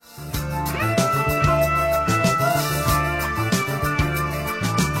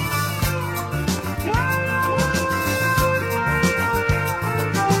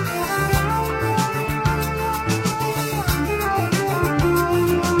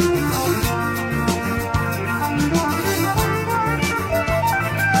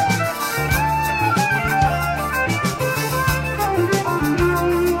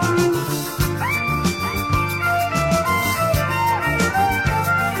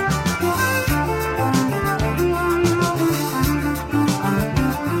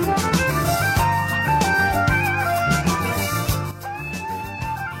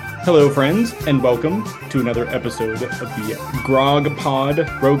Hello, friends, and welcome to another episode of the Grog Pod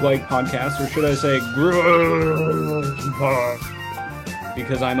roguelike podcast, or should I say Grog Pod?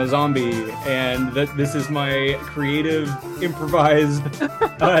 Because I'm a zombie, and this is my creative, improvised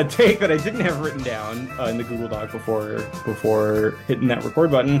take that I didn't have written down in the Google Doc before hitting that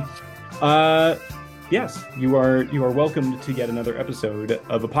record button. Yes, you are welcomed to yet another episode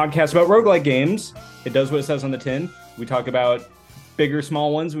of a podcast about roguelike games. It does what it says on the tin. We talk about bigger,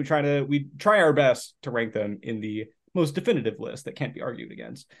 small ones. We try our best to rank them in the most definitive list that can't be argued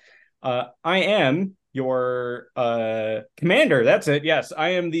against. I am your commander. That's it. Yes, I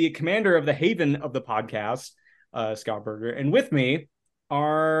am the commander of the Haven of the podcast, Scott Berger, and with me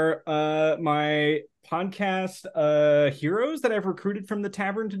are my podcast heroes that I've recruited from the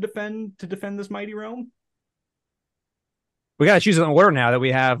tavern to defend this mighty realm. We got to choose an order now that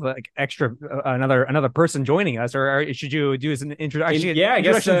we have like extra another person joining us, or should you do as an introduction? Yeah, I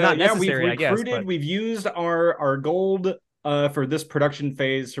guess not necessary. We've recruited. We've used our gold for this production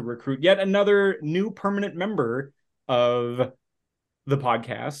phase to recruit yet another new permanent member of the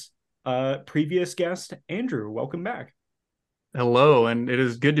podcast. Previous guest Andrew, welcome back. Hello, and it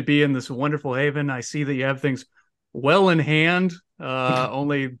is good to be in this wonderful haven. I see that you have things well in hand.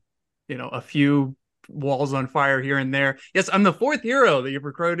 Only, a few walls on fire here and there. Yes, I'm the fourth hero that you've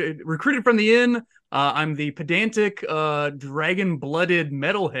recruited from the inn. I'm the pedantic, dragon-blooded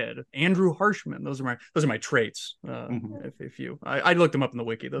metalhead, Andrew Harshman. Those are my traits. I looked them up in the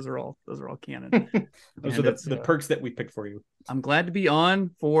wiki. Those are all canon. Those are the perks that we picked for you. I'm glad to be on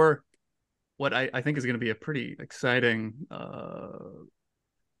for what I think is going to be a pretty exciting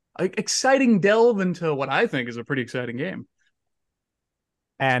delve into what I think is a pretty exciting game.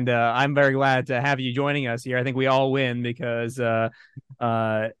 And I'm very glad to have you joining us here. I think we all win because, you've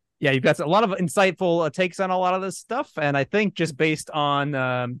got a lot of insightful takes on a lot of this stuff. And I think just based on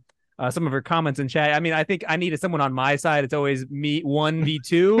some of your comments in chat, I think I needed someone on my side. It's always me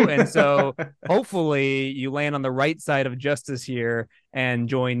 1v2. And so hopefully you land on the right side of justice here and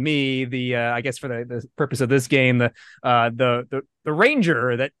join me, I guess for the purpose of this game, the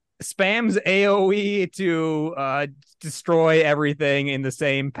ranger that spams AoE to destroy everything in the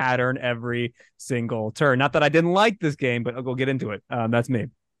same pattern every single turn. Not that I didn't like this game, but I'll go get into it. That's me.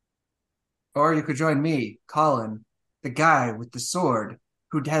 Or you could join me, Colin, the guy with the sword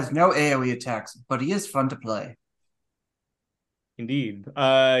who has no AoE attacks, but he is fun to play. Indeed.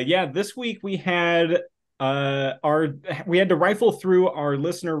 This week we had to rifle through our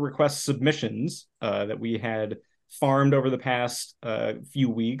listener request submissions that we had farmed over the past few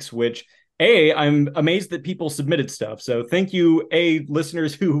weeks, which I'm amazed that people submitted stuff. So thank you,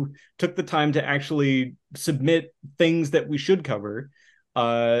 listeners who took the time to actually submit things that we should cover.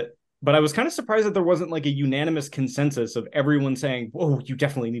 But I was kind of surprised that there wasn't like a unanimous consensus of everyone saying, whoa, you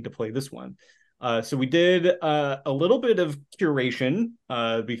definitely need to play this one. So we did a little bit of curation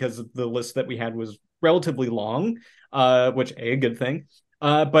because the list that we had was relatively long, which a good thing.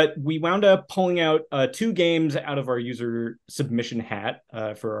 But we wound up pulling out two games out of our user submission hat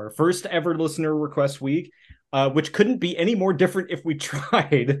for our first ever listener request week, which couldn't be any more different if we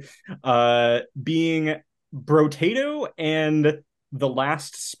tried, being Brotato and The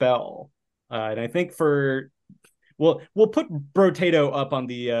Last Spell. And I think we'll put Brotato up on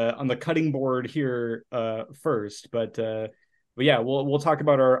the cutting board here first, but yeah, we'll talk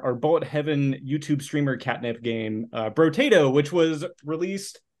about our Bullet Heaven YouTube streamer catnip game, Brotato, which was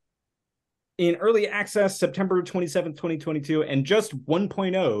released in early access September 27th, 2022, and just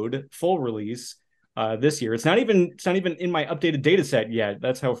 1.0'd full release this year. It's not even in my updated data set yet.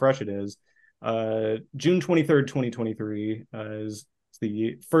 That's how fresh it is. June 23rd, 2023 is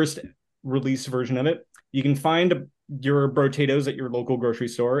the first release version of it. You can find your Brotatoes at your local grocery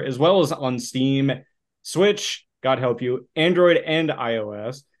store, as well as on Steam, Switch, God help you, Android and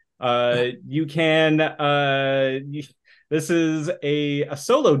iOS. You can. This is a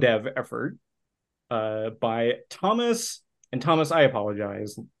solo dev effort by Thomas. And Thomas, I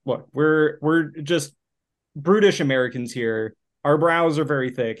apologize. Look, we're just brutish Americans here. Our brows are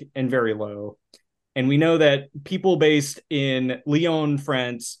very thick and very low. And we know that people based in Lyon,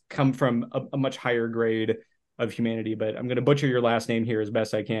 France, come from a much higher grade of humanity. But I'm going to butcher your last name here as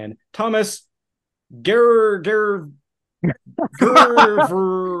best I can. Thomas Okay,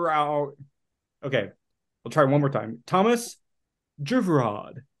 we'll try one more time. Thomas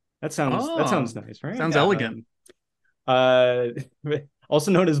Gervrod. That sounds nice, right? Sounds elegant.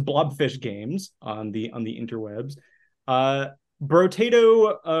 Also known as Blobfish Games on the interwebs.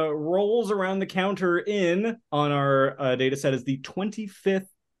 Brotato rolls around the counter on our data set as the 25th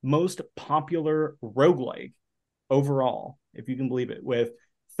most popular roguelike overall, if you can believe it, with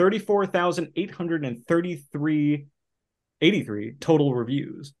 34,883 total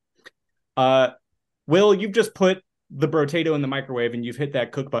reviews. Will, you've just put the Brotato in the microwave and you've hit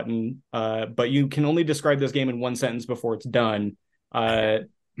that cook button, but you can only describe this game in one sentence before it's done. I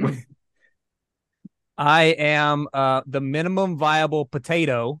am the minimum viable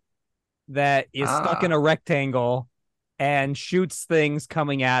potato that is stuck in a rectangle and shoots things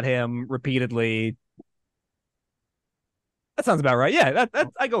coming at him repeatedly. That sounds about right. Yeah, that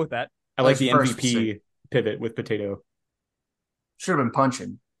I go with that. I like the MVP pivot with potato. Should have been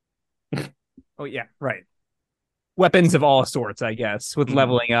punching. Oh yeah, right. Weapons of all sorts, I guess, with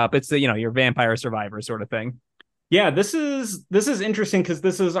leveling up. It's your vampire survivor sort of thing. Yeah, this is interesting because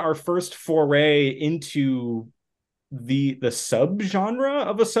this is our first foray into the subgenre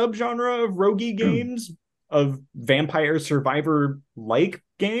of a subgenre of roguey games, of vampire survivor like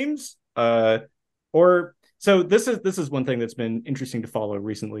games. So this is one thing that's been interesting to follow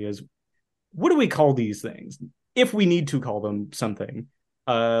recently is, what do we call these things if we need to call them something?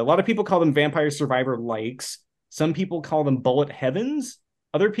 A lot of people call them vampire survivor likes. Some people call them bullet heavens.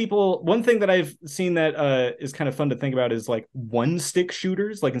 Other people, one thing that I've seen that is kind of fun to think about is like one stick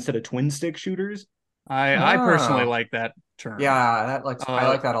shooters, like instead of twin stick shooters. I personally like that term. Yeah, I like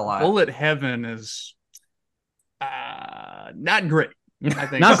that a lot. Bullet heaven is not great. I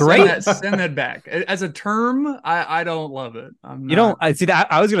think not great. Send that back as a term. I don't love it. You don't. I see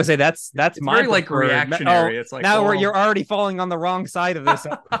that. I was gonna say that's my very like reactionary. It's like now you're already falling on the wrong side of this.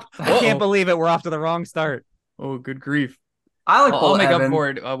 I can't believe it. We're off to the wrong start. Oh, good grief. I'll make up for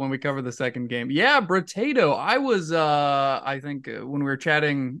it when we cover the second game. Yeah, Brotato. I was, I think when we were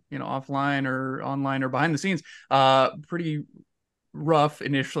chatting, offline or online or behind the scenes, pretty rough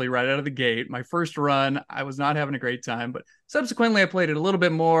initially right out of the gate. My first run, I was not having a great time, but subsequently I played it a little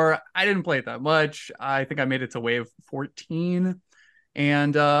bit more. I didn't play it that much. I think I made it to wave 14,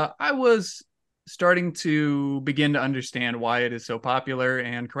 and I was starting to begin to understand why it is so popular.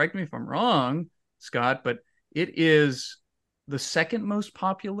 And correct me if I'm wrong, Scott, but it is the second most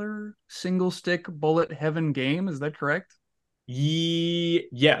popular single stick bullet heaven game. Is that correct?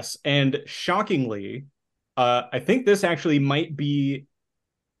 Yes. And shockingly, I think this actually might be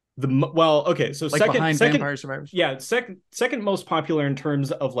so like second Vampire Survivors. Yeah, second most popular in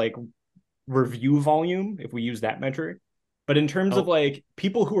terms of like review volume, if we use that metric. But in terms of like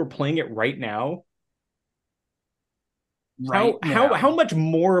people who are playing it right now, how much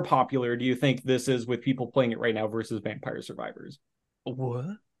more popular do you think this is with people playing it right now versus Vampire Survivors? What?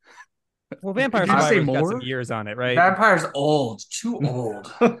 Well, Vampire Survivors got some years on it, right? Vampire's old, too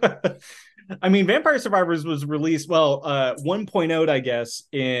old. I mean, Vampire Survivors was released 1.0, I guess,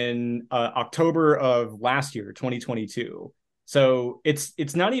 in October of last year, 2022. So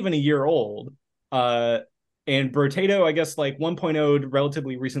it's not even a year old. And Brotato, I guess, like 1.0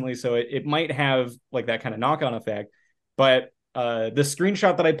 relatively recently, so it might have like that kind of knock-on effect. But the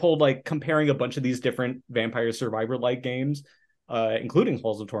screenshot that I pulled, like comparing a bunch of these different Vampire Survivor-like games, including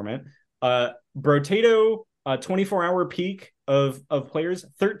Halls of Torment, Brotato, 24-hour peak of players,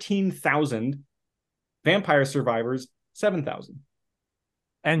 13,000. Vampire Survivors, 7,000.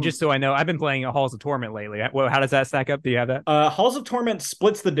 And just so I know, I've been playing Halls of Torment lately. Well, how does that stack up? Do you have that? Halls of Torment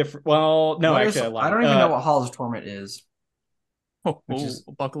splits the different. Well, no, actually, I don't even know what Halls of Torment is.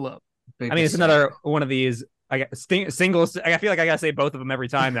 Buckle up. I mean, it's another one of these. I got singles. I feel like I gotta say both of them every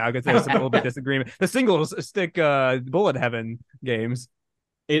time now because there's a little bit of disagreement. The single stick bullet heaven games.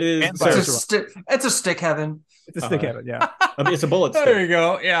 It is. It's a stick heaven. It's a stick heaven. Yeah. It's a bullet stick. There you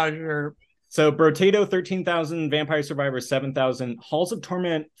go. Yeah, sure. So Brotato 13,000, Vampire Survivor 7,000, Halls of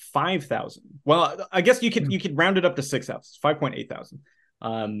Torment 5,000. Well, I guess you could round it up to 6,000, 5.8 thousand.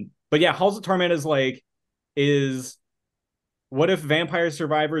 But yeah, Halls of Torment is what if Vampire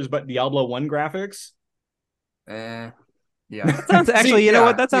Survivors but Diablo 1 graphics? Yeah. That sounds actually, you know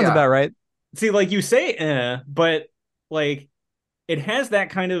what? That sounds about right. See, like you say, but like it has that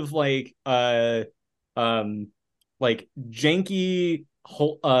kind of like janky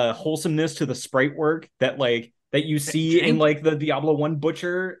wholesomeness to the sprite work that you see in like the Diablo 1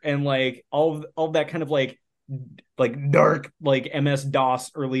 butcher and like all that kind of like dark like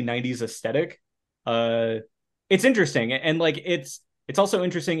MS-DOS early 90s aesthetic. It's interesting, and like it's also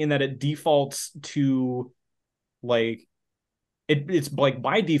interesting in that it defaults to like it's like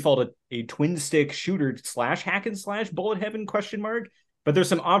by default a twin stick shooter / hack and slash bullet heaven ? But there's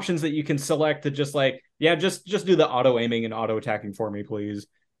some options that you can select to just just do the auto aiming and auto attacking for me, please.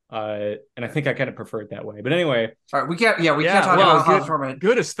 And I think I kind of prefer it that way. But anyway, all right, we can't talk about Halls of Torment.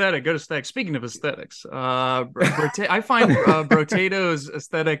 Good aesthetic. Speaking of aesthetics, I find Brotato's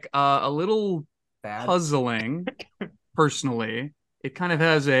aesthetic a little puzzling, personally. it kind of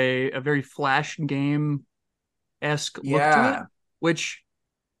has a very Flash game esque look to it, Yeah. which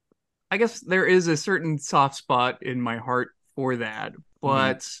I guess there is a certain soft spot in my heart for that. Mhm.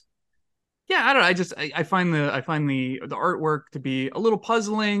 But yeah, I don't know. I find the artwork to be a little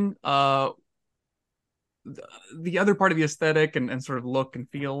puzzling. The other part of the aesthetic and sort of look and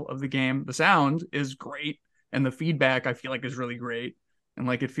feel of the game, the sound is great, and the feedback I feel like is really great, and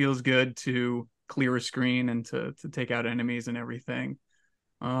like it feels good to clear a screen and to take out enemies and everything.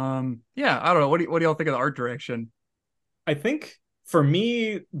 Yeah, I don't know. What do y'all think of the art direction? I think for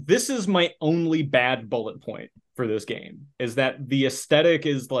me, this is my only bad bullet point for this game is that the aesthetic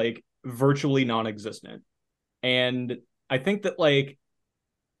is like virtually non-existent. And I think that like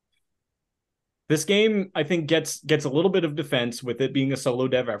this game, I think gets a little bit of defense with it being a solo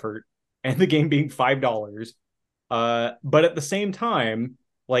dev effort and the game being $5. But at the same time,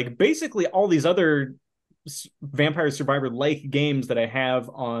 like basically all these other Vampire Survivor like games that I have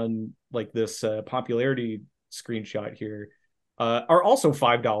on like this popularity screenshot here are also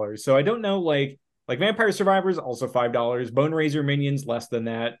 $5. So I don't know, like Vampire Survivors also $5. Bone Razor Minions less than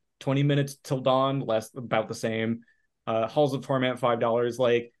that. 20 minutes till dawn less, about the same. Halls of Torment $5.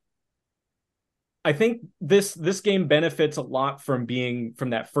 Like I think this game benefits a lot from being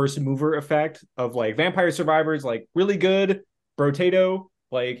from that first mover effect of like Vampire Survivors, like really good. Brotato,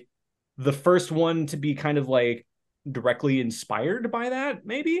 like the first one to be kind of like directly inspired by that,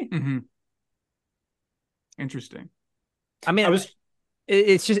 maybe. Mm-hmm. Interesting. I mean, I was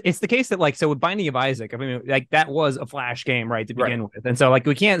it's the case that like so with Binding of Isaac, I mean like that was a Flash game right to right. begin with, and so like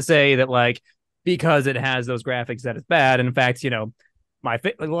we can't say that like because it has those graphics that it's bad. And in fact, my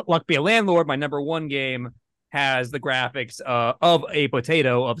Luck Be a Landlord, my number one game, has the graphics of a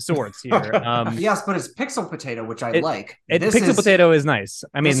potato of sorts here. Yes, but it's Pixel Potato, which I It like. it Pixel Potato is nice.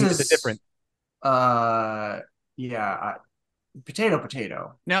 I This mean, it's a is different. uh yeah, Potato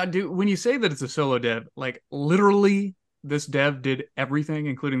Potato. Now, when you say that it's a solo dev, like literally this dev did everything,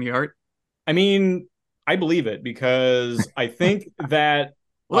 including the art? I mean, I believe it because I think that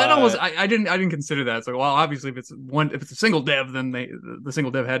Well, that almost I didn't consider that. So, well, obviously, if it's a single dev, then the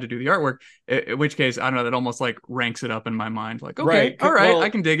single dev had to do the artwork. In which case, I don't know. That almost like ranks it up in my mind. Like, okay, right. all right, I Well,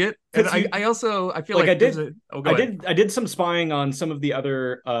 can dig it. And because you I also I feel like like there's a. Oh, go ahead. I did some spying on some of the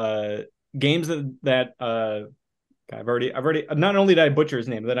other games that I've already not only did I butcher his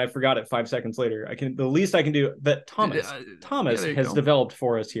name, then I forgot it 5 seconds later. I can the least I can do that Yeah, Thomas there you has go. developed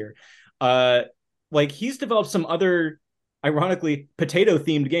for us here. Like he's developed some other ironically potato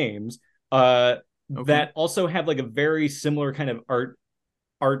themed games Okay. that also have like a very similar kind of art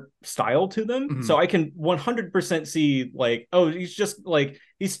style to them. Mhm. So I can 100% see like, oh, he's just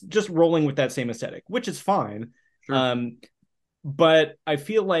rolling with that same aesthetic, which is fine. Sure. Um, but I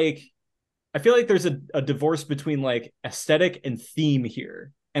feel like there's a divorce between like aesthetic and theme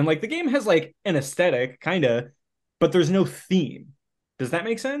here. And like the game has like an aesthetic, kind of, but there's no theme. Does that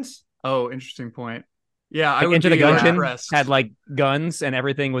make sense? Oh, interesting point. Yeah, I Like would Enter the be Gungeon had impressed. like guns and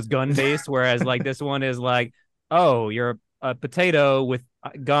everything was gun based, whereas like this one is like, oh, you're a potato with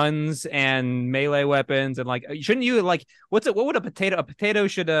guns and melee weapons, and like, shouldn't you like what's it? What would a potato? A potato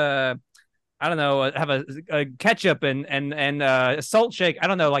should I don't know, have a ketchup and salt shake. I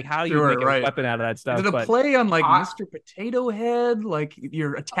don't know, like how you Sure, make a right. weapon out of that Is stuff, it a but play on like I Mr. Potato Head? Like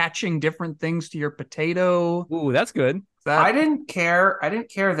you're attaching different things to your potato? Is ooh, that's good. I that didn't care. I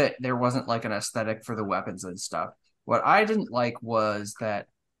didn't care that there wasn't like an aesthetic for the weapons and stuff. What I didn't like was that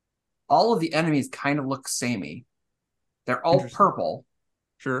all of the enemies kind of look samey. They're all interesting? purple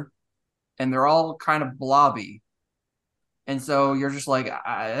Sure. and they're all kind of blobby. And so you're just like,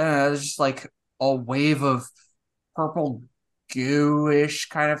 it's just like a wave of purple goo-ish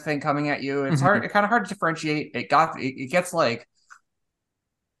kind of thing coming at you. It's Mhm. hard, kind of hard to differentiate. It gets like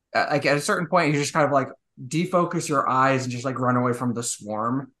at a certain point, you just kind of like defocus your eyes and just like run away from the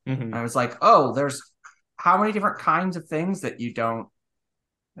swarm. Mm-hmm. And I was like, oh, there's how many different kinds of things that you don't.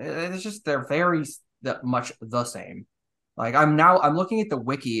 It's just they're very much the same. Like I'm looking at the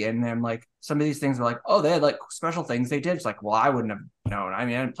wiki and then like some of these things are like, oh, they had like special things they did. It's like, well, I wouldn't have known. I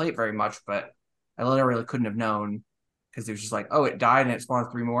mean, I didn't play it very much, but I literally couldn't have known because it was just like, oh, it died and it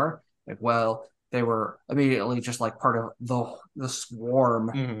spawned three more. Like, well, they were immediately just like part of the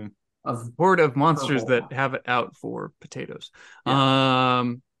swarm Mm-hmm. of Horde of monsters that purple. have it out for potatoes. Yeah.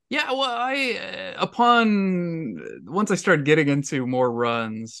 Yeah, well, I upon once I started getting into more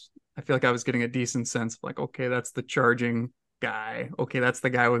runs, I feel like I was getting a decent sense of like, okay, that's the charging guy. Okay, that's the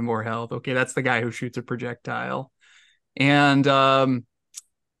guy with more health. Okay, that's the guy who shoots a projectile. And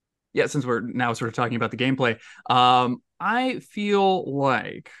yeah, since we're now sort of talking about the gameplay, I feel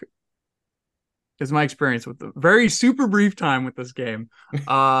like is my experience with the very super brief time with this game,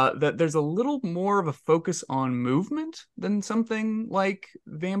 that there's a little more of a focus on movement than something like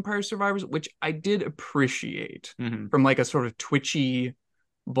Vampire Survivors, which I did appreciate from like a sort of twitchy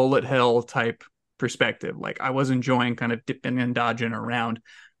bullet hell type perspective. Like I was enjoying kind of dipping and dodging around.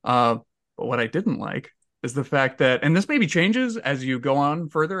 But what I didn't like is the fact that, and this maybe changes as you go on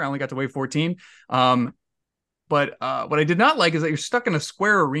further. I only got to wave 14. But what I did not like is that you're stuck in a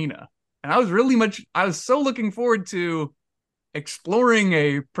square arena. And I was so looking forward to exploring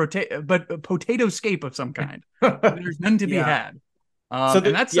a potato scape of some kind. There's none to be had.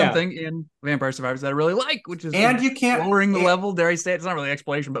 And that's something in Vampire Survivors that I really like, which is and you can't exploring the level. Dare I say it's not really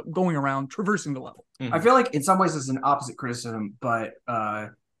exploration, but going around, traversing the level. I feel like in some ways it's an opposite criticism, but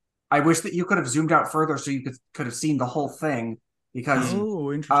I wish that you could have zoomed out further so you could have seen the whole thing, because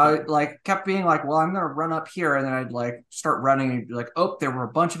like kept being like, well, I'm gonna run up here, and then I'd like start running and be like, oh, there were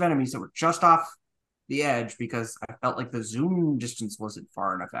a bunch of enemies that were just off the edge, because I felt like the zoom distance wasn't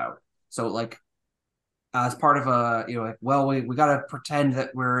far enough out. So like as part of a, you know, like, well, we gotta pretend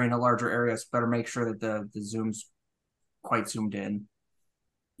that we're in a larger area, so better make sure that the zoom's quite zoomed in.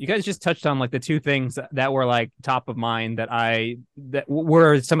 You guys just touched on like the two things that were like top of mind that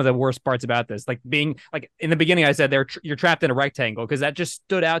were some of the worst parts about this. Like being like in the beginning, I said you're trapped in a rectangle, because that just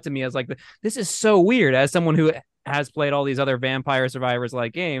stood out to me as like this is so weird as someone who has played all these other Vampire Survivors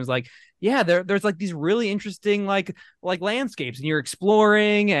like games. Like, yeah, there's like these really interesting like landscapes, and you're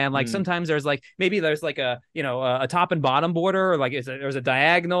exploring, and like sometimes there's like maybe there's like a, you know, a top and bottom border, or like there's a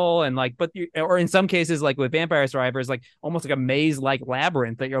diagonal, and like or in some cases like with Vampire Survivors, like almost like a maze like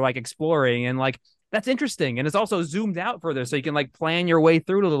labyrinth that you're like exploring, and like that's interesting, and it's also zoomed out further so you can like plan your way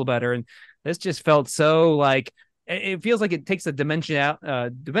through it a little better. And this just felt so like it feels like it takes the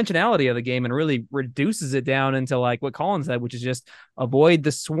dimensionality of the game and really reduces it down into like what Colin said, which is just avoid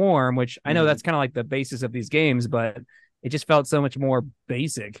the swarm, which I know that's kind of like the basis of these games, but it just felt so much more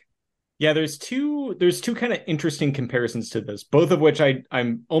basic. Yeah, there's two kind of interesting comparisons to this, both of which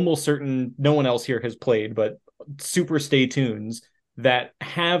I'm almost certain no one else here has played, but super stay tunes that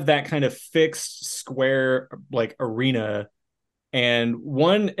have that kind of fixed square like arena. And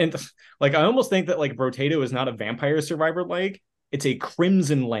like I almost think that like Brotato is not a Vampire Survivor like, it's a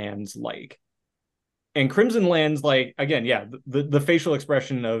Crimson Lands like. And Crimson Lands, like, again, yeah, the facial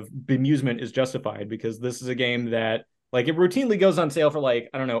expression of bemusement is justified, because this is a game that like it routinely goes on sale for like,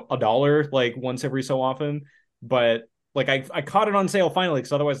 I don't know, $1 like once every so often. But like I caught it on sale finally,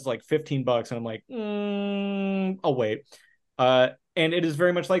 because otherwise it's like $15, and I'm like, I'll wait. And it is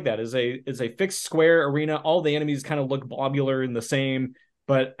very much like that. It's a fixed square arena. All the enemies kind of look globular and the same,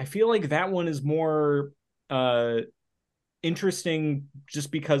 but I feel like that one is more interesting just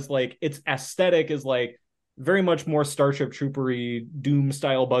because like its aesthetic is like very much more Starship Troopery, Doom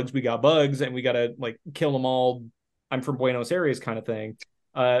style bugs. We got bugs and we gotta like kill them all. I'm from Buenos Aires kind of thing.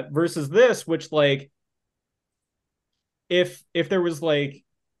 Versus this, which like if there was like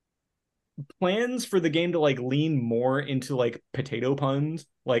plans for the game to like lean more into like potato puns,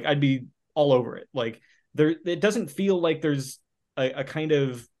 like I'd be all over it. Like it doesn't feel like there's a kind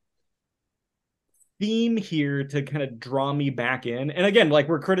of theme here to kind of draw me back in. And again, like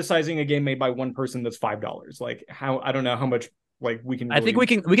we're criticizing a game made by one person that's $5. Like how, I don't know how much like we can really... I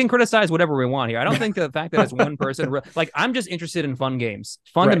think we can criticize whatever we want here. I don't think the fact that it's one person, like I'm just interested in fun games.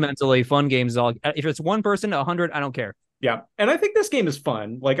 Fundamentally, fun games is all. If it's one person, 100, I don't care. Yeah, and I think this game is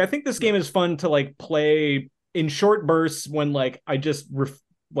fun. Like I think this game is fun to like play in short bursts when like I just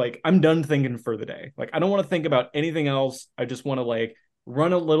like I'm done thinking for the day. Like I don't want to think about anything else. I just want to like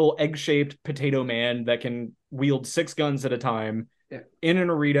run a little egg-shaped potato man that can wield 6 guns at a time in an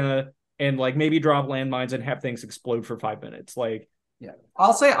arena, and like maybe drop landmines and have things explode for 5 minutes. Like, yeah,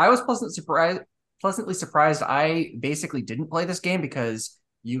 I'll say I was pleasantly surprised. I basically didn't play this game because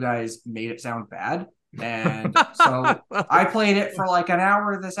you guys made it sound bad. And so I played it for like an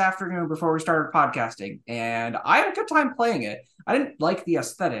hour this afternoon before we started podcasting, and I had a good time playing it. I didn't like the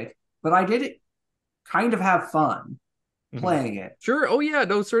aesthetic, but I did kind of have fun playing it. Sure. Oh yeah,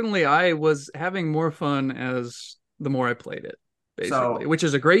 no, certainly I was having more fun as the more I played it, basically, which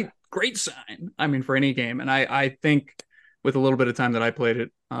is a great sign. I mean, for any game. And I think with a little bit of time that I played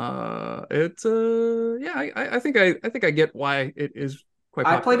it, it's I think I get why it is quite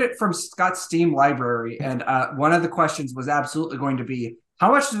popular. I played it from Scott's Steam library, and one of the questions was absolutely going to be,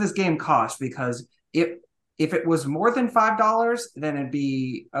 how much does this game cost? Because if it was more than $5, then it'd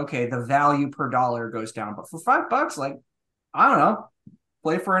be okay, the value per dollar goes down. But for $5, like, I don't know,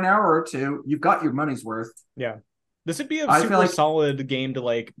 play for an hour or two, you've got your money's worth. Yeah. This would be a super solid game to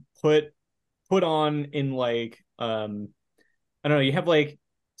like put on in like I don't know, you have like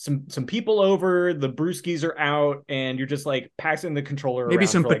some people over, the brewskis are out, and you're just like passing the controller Maybe around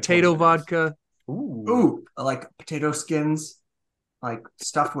some for like 20 potato minutes. vodka. Ooh, like potato skins, like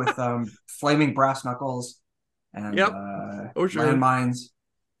stuffed with flaming brass knuckles and Yep. Oh, sure. landmines.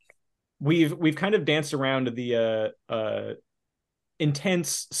 We've kind of danced around the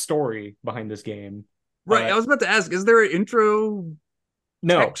intense story behind this game. Right. I was about to ask, is there an intro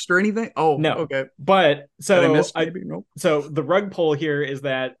No, text or anything? Oh, no. okay. But That I missed, maybe? Nope. so the rug pull here is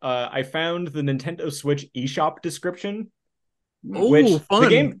that I found the Nintendo Switch eShop description, which Oh, fun. the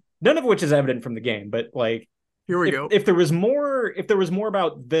game, none of which is evident from the game, but like here we go. If there was more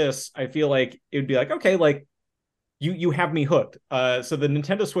about this, I feel like it would be like, okay, like you have me hooked. So the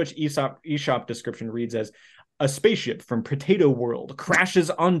Nintendo Switch eShop description reads as a spaceship from Potato World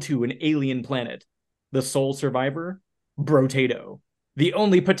crashes onto an alien planet. The sole survivor, Brotato, the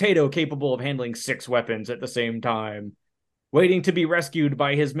only potato capable of handling 6 weapons at the same time. Waiting to be rescued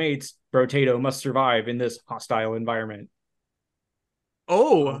by his mates, Brotato must survive in this hostile environment.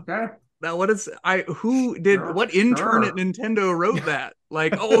 Oh, Okay. now what what intern at Nintendo wrote that?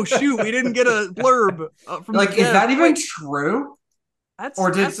 Like, oh shoot, we didn't get a blurb from like, the is that even Wait, true? That's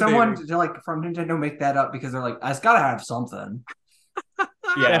Or did someone fascinating. like from Nintendo make that up because they're like, it's gotta have something.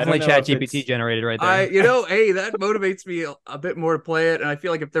 Yeah, Definitely I don't know if ChatGPT generated right there. Hey, that motivates me a bit more to play it, and I feel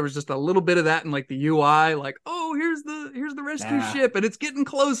like if there was just a little bit of that in like the UI, like, oh, here's the rescue ship, and it's getting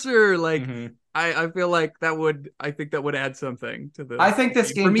closer. Like, I feel like I think that would add something to the. I think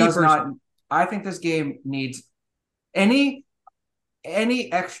this game does personally. not. I think this game needs any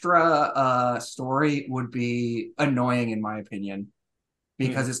extra story would be annoying in my opinion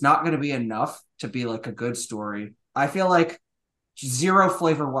because it's not going to be enough to be like a good story. I feel like zero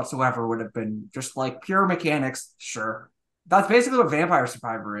flavor whatsoever would have been just like pure mechanics. Sure, that's basically what Vampire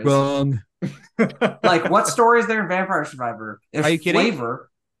Survivor is. Wrong. Like, what story is there in Vampire Survivor? There's Are you kidding?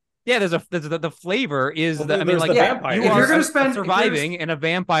 flavor. Yeah, there's the flavor is Well, the. I mean, there's like the vampire. you If are you're gonna spend surviving in a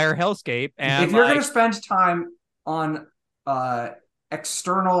vampire hellscape, and if you're like, gonna spend time on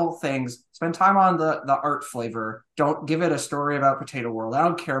external things, spend time on the art flavor. Don't give it a story about Potato World. I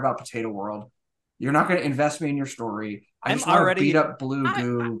don't care about Potato World. You're not gonna invest me in your story. I just want to beat up blue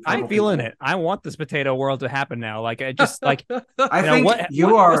goo. I'm feeling it. I want this Potato World to happen now. Like, I just like I think what's the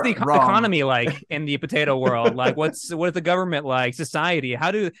wrong. economy like in the Potato World? Like, what is the government like? Society?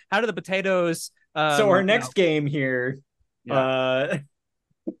 How do the potatoes? So our next game here, yeah.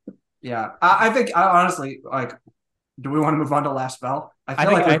 I think I honestly like. Do we want to move on to Last Spell? I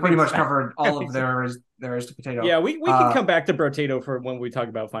feel like we pretty much covered all of there is to Potato. Yeah, we can come back to Brotato for when we talk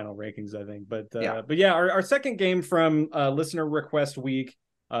about final rankings, I think. But our second game from listener request week,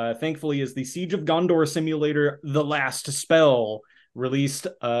 thankfully, is the Siege of Gondor simulator, The Last Spell, released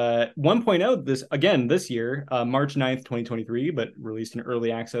 1.0 this year, March 9th, 2023, but released in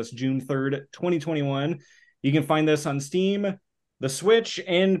early access June 3rd, 2021. You can find this on Steam, the Switch,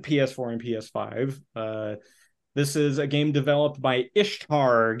 and PS4 and PS5. This is a game developed by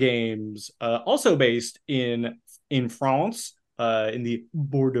Ishtar Games, also based in France, in the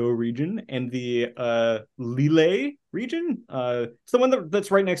Bordeaux region and the Lille region. It's the one that's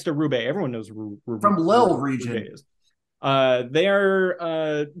right next to Roubaix. Everyone knows from Lille region. Is. They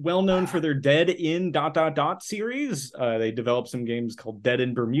are well known for their Dead in ... series. They developed some games called Dead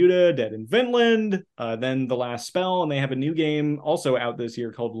in Bermuda, Dead in Vinland, then The Last Spell, and they have a new game also out this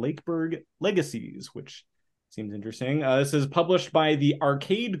year called Lakeburg Legacies, which seems interesting. This is published by the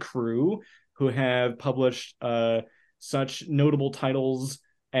Arcade Crew, who have published such notable titles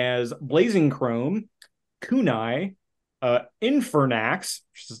as Blazing Chrome, Kunai, Infernax,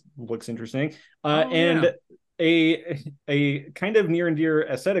 which looks interesting, and a kind of near and dear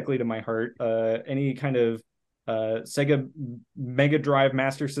aesthetically to my heart, any kind of Sega Mega Drive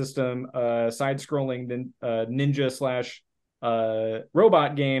Master System side-scrolling ninja /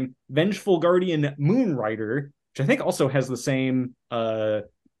 robot game, Vengeful Guardian Moonrider, which I think also has the same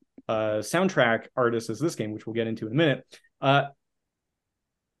soundtrack artist as this game, which we'll get into in a minute.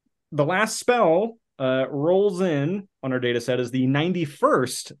 The Last Spell rolls in on our data set as the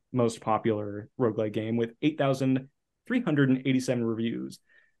 91st most popular roguelike game with 8,387 reviews.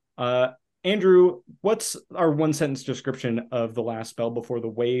 Andrew, what's our one-sentence description of The Last Spell before the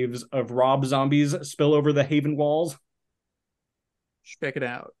waves of Rob zombies spill over the Haven walls? Check it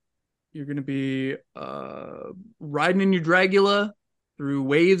out. You're going to be riding in your Dragula through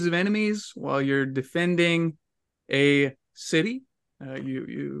waves of enemies while you're defending a city.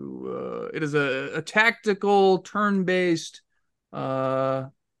 It is a tactical turn-based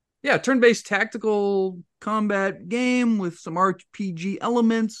turn-based tactical combat game with some RPG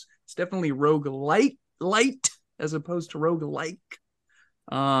elements. It's definitely roguelite light as opposed to roguelike.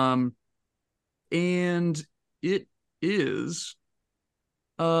 And it is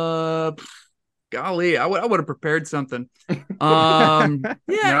golly, I would have prepared something. Yeah, No,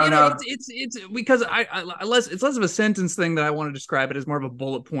 you know, no. it's because it's less of a sentence thing that I want to describe it as more of a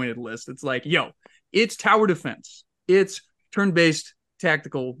bullet pointed list. It's like, yo, it's tower defense, it's turn-based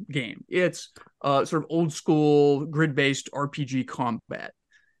tactical game, it's sort of old school grid-based RPG combat,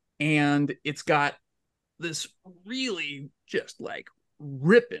 and it's got this really just like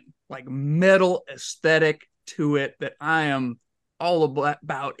ripping like metal aesthetic to it that I am all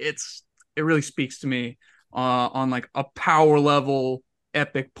about. It really speaks to me on like a power level,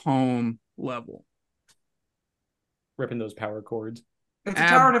 epic poem level. Ripping those power chords. It's a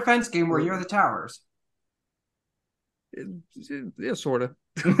tower defense game where you're the towers. Yeah, sort of.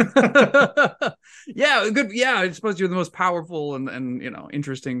 Yeah, good. Yeah, I suppose you're the most powerful and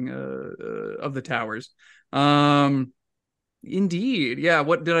interesting of the towers. Indeed. Yeah.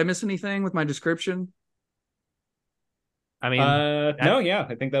 What did I miss anything with my description? I mean, no, yeah,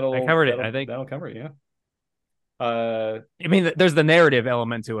 I think I covered it. I think that'll cover it. Yeah. I mean, there's the narrative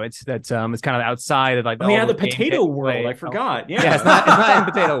element to it that is kind of outside of like oh yeah, the potato world. I forgot. Yeah, it's not in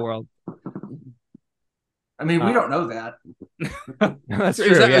Potato World. I mean, we don't know that. That's true.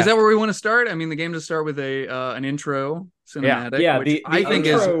 Is that where we want to start? I mean, the game does start with an intro cinematic. Yeah. Which I think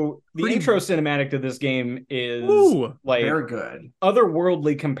intro, is the intro cinematic to this game is like very good,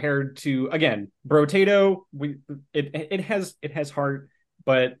 otherworldly compared to, again, Brotato. It has heart,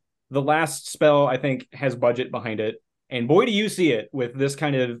 but the last spell I think has budget behind it, and boy do you see it with this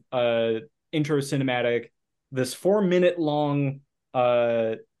kind of intro cinematic, this 4-minute long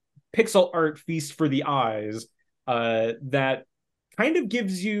pixel art feast for the eyes that kind of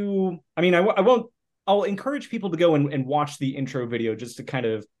gives you, I mean, I'll encourage people to go and watch the intro video just to kind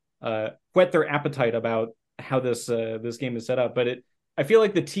of whet their appetite about how this game is set up. But I feel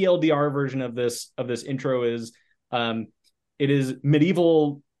like the TLDR version of this intro is it is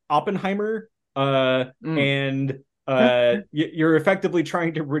medieval Oppenheimer, and you're effectively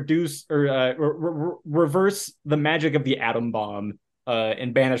trying to reduce or reverse the magic of the atom bomb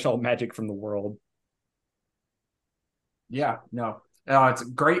and banish all magic from the world. Yeah, no. It's a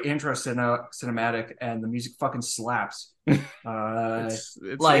great intro cinematic, and the music fucking slaps. It's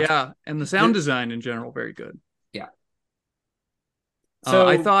like, yeah, and the sound design in general, very good. Yeah. So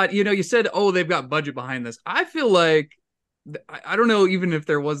I thought, you said, oh, they've got budget behind this. I feel like, I don't know, even if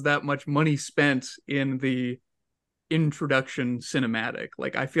there was that much money spent in the introduction cinematic.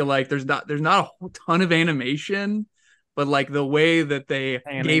 Like, I feel like there's not a whole ton of animation, but like the way that they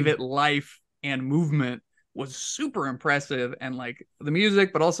gave it life and movement was super impressive, and like the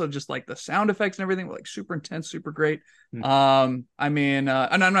music, but also just like the sound effects and everything were like super intense, super great. I mean,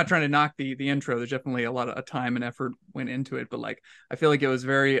 and I'm not trying to knock the intro. There's definitely a lot of time and effort went into it, but like I feel like it was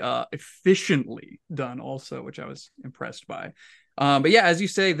very efficiently done also, which I was impressed by. But yeah, as you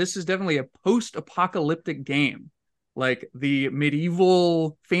say, this is definitely a post-apocalyptic game. Like the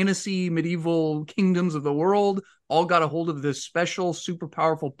medieval kingdoms of the world all got a hold of this special, super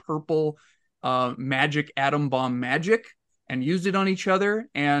powerful purple magic atom bomb magic and used it on each other,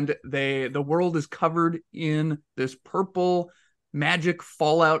 and the world is covered in this purple magic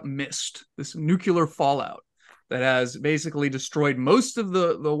fallout mist, this nuclear fallout that has basically destroyed most of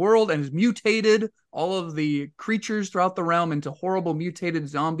the world and has mutated all of the creatures throughout the realm into horrible mutated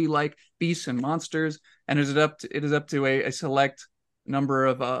zombie-like beasts and monsters, and it is up to a select number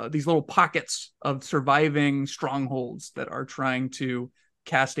of these little pockets of surviving strongholds that are trying to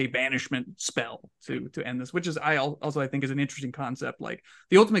cast a banishment spell to end this, which is I think is an interesting concept. Like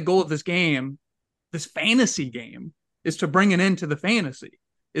the ultimate goal of this game, this fantasy game, is to bring an end to the fantasy.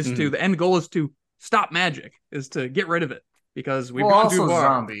 The end goal is to stop magic, is to get rid of it, because we've gone too far.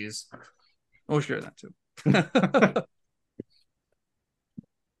 Zombies. Oh, sure, that too.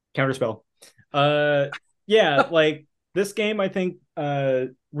 Counterspell. Yeah, like this game I think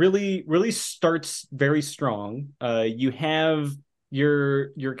really starts very strong. You have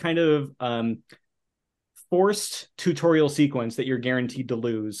your kind of forced tutorial sequence that you're guaranteed to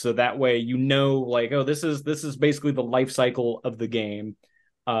lose, so that way like, oh, this is basically the life cycle of the game,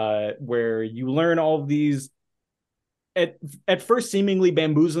 where you learn all of these at first seemingly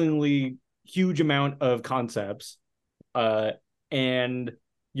bamboozlingly huge amount of concepts, and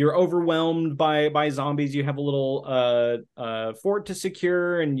you're overwhelmed by zombies. You have a little fort to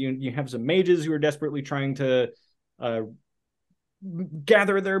secure, and you have some mages who are desperately trying to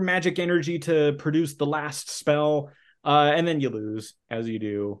gather their magic energy to produce the last spell, and then you lose, as you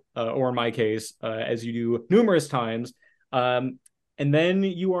do, or in my case, as you do numerous times, and then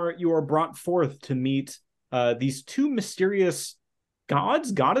you are brought forth to meet these two mysterious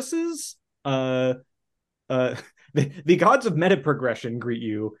gods, goddesses, uh, the gods of meta progression greet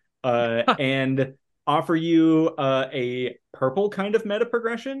you and offer you a purple kind of meta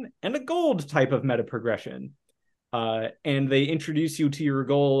progression and a gold type of meta progression. And they introduce you to your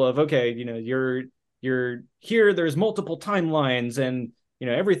goal of, okay, you're here, there's multiple timelines, and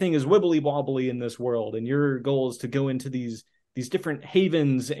everything is wibbly wobbly in this world, and your goal is to go into these different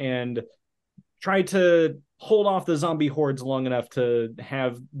havens and try to hold off the zombie hordes long enough to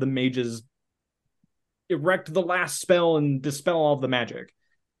have the mages erect the last spell and dispel all of the magic.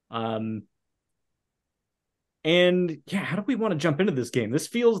 And yeah, how do we want to jump into this game? It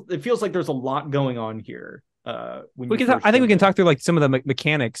feels like there's a lot going on here. I think we can talk through like some of the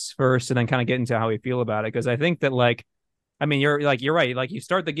mechanics first, and then kind of get into how we feel about it. Because I think that you're right. Like, you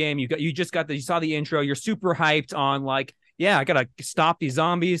start the game, you saw the intro, you're super hyped on like, yeah, I gotta stop these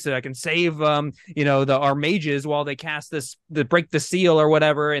zombies so I can save our mages while they cast break the seal or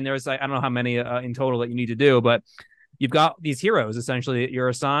whatever. And there's like, I don't know how many in total that you need to do, but you've got these heroes essentially that you're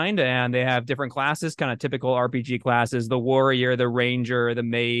assigned, and they have different classes, kind of typical RPG classes: the warrior, the ranger, the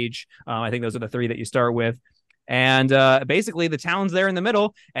mage. I think those are the three that you start with. And basically the town's there in the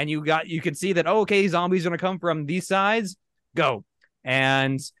middle, and you can see that, okay, zombies are going to come from these sides, go.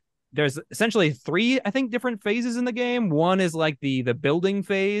 And there's essentially three, I think, different phases in the game. One is like the building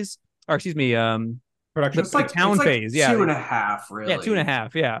phase, or excuse me, production. It's like town phase. Yeah, 2.5, really. Yeah,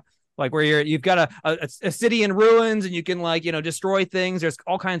 2.5. Yeah. Like where you've got a city in ruins, and you can destroy things. There's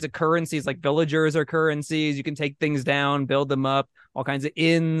all kinds of currencies, like villagers are currencies. You can take things down, build them up, all kinds of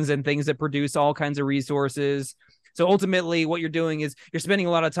inns and things that produce all kinds of resources. So ultimately what you're doing is you're spending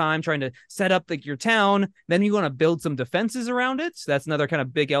a lot of time trying to set up your town. Then you want to build some defenses around it. So that's another kind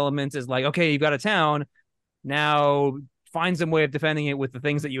of big element, is like, okay, you've got a town. Now find some way of defending it with the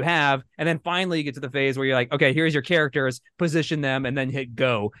things that you have. And then finally you get to the phase where you're like, okay, here's your characters, position them, and then hit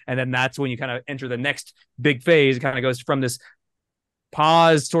go. And then that's when you kind of enter the next big phase. It kind of goes from this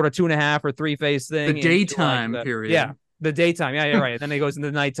pause sort of 2.5 or 3 phase thing. The daytime period. Yeah. The daytime. Yeah, right. And then it goes into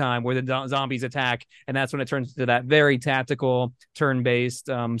the nighttime where the zombies attack. And that's when it turns into that very tactical, turn-based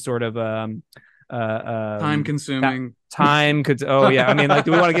sort of time consuming. Time could. Oh yeah, I mean, like,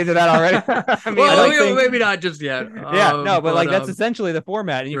 do we want to get to that already? I mean, well, maybe not just yet. Yeah, no, but like that's essentially the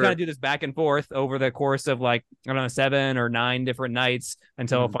format, and you kind of do this back and forth over the course of like, I don't know, 7 or 9 different nights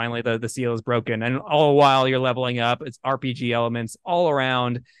until finally the seal is broken, and all the while you're leveling up. It's RPG elements all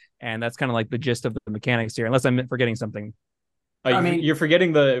around, and that's kind of like the gist of the mechanics here. Unless I'm forgetting something. You're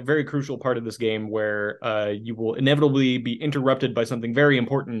forgetting the very crucial part of this game where you will inevitably be interrupted by something very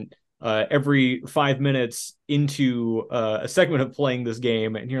important every 5 minutes into a segment of playing this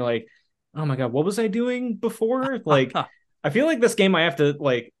game, and you're like, oh my god, what was I doing before? Like, I feel like this game I have to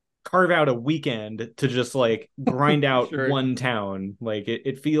like carve out a weekend to just like grind out one town. Like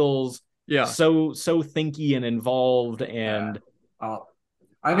it feels so thinky and involved. And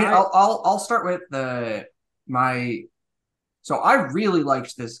I'll start with so I really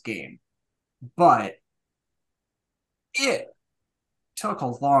liked this game, but it took a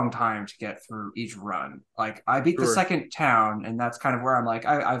long time to get through each run. Like, I beat the second town, and that's kind of where I'm like,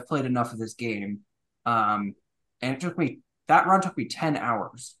 I've played enough of this game. And that run took me 10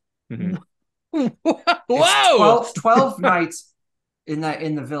 hours. Mm-hmm. Whoa! 12 nights in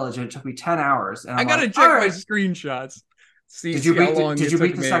the village, and it took me 10 hours. And I gotta check my screenshots. Did you beat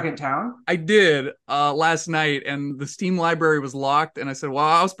the second town? I did last night, and the Steam library was locked, and I said, well,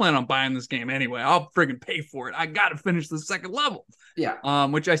 I was planning on buying this game anyway. I'll friggin' pay for it. I gotta finish the second level. Yeah.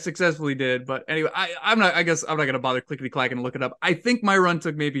 Which I successfully did. But anyway, I guess I'm not gonna bother clickety-clacking and look it up. I think my run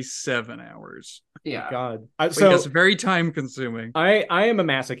took maybe 7 hours. Yeah. God. So it's very time consuming. I am a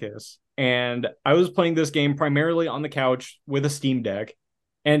masochist, and I was playing this game primarily on the couch with a Steam Deck.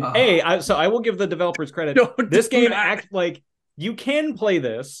 And so I will give the developers credit. This game acts like you can play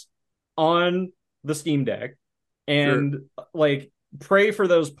this on the Steam Deck, and like, pray for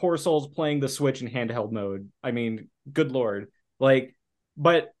those poor souls playing the Switch in handheld mode. I mean, good lord. Like,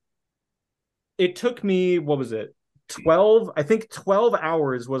 but it took me, what was it? 12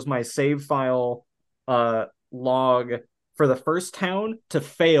 hours was my save file log for the first town to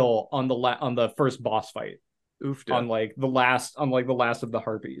fail on the first boss fight. Oofda. On the last of the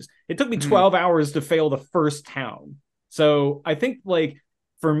harpies. It took me 12 hours to fail the first town. So I think, like,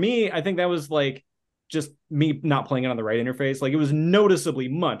 for me, I think that was like just me not playing it on the right interface. Like, it was noticeably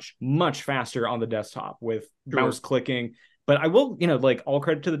much, much faster on the desktop with mouse clicking. But I will, like, all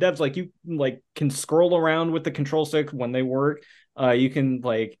credit to the devs. Like, you like can scroll around with the control stick when they work. You can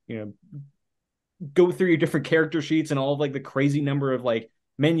like, go through your different character sheets and all of like the crazy number of like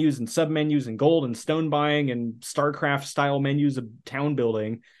menus and submenus and gold and stone buying and StarCraft style menus of town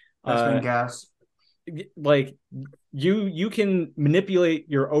building. That's been gas. Like you can manipulate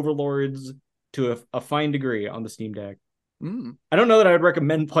your overlords to a fine degree on the Steam Deck. I don't know that I would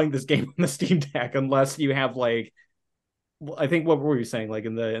recommend playing this game on the Steam Deck unless you have like, I think, what were you saying, like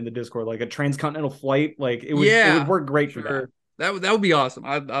in the Discord, like a transcontinental flight, like it would work great for that. That would be awesome.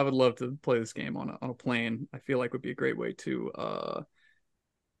 I would love to play this game on a plane. I feel like would be a great way to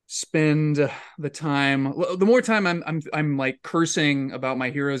spend the time. The more time I'm like cursing about my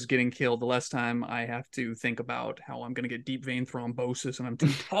heroes getting killed, the less time I have to think about how I'm gonna get deep vein thrombosis and I'm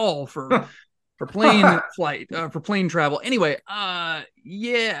too tall for plane flight, for plane travel. Anyway, but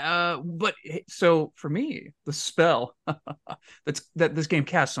so for me, the spell that this game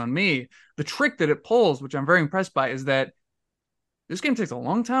casts on me, the trick that it pulls, which I'm very impressed by, is that this game takes a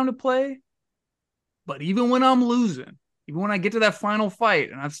long time to play, but even when I'm losing, even when I get to that final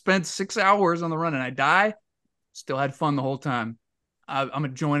fight and I've spent 6 hours on the run and I die, still had fun the whole time. I'm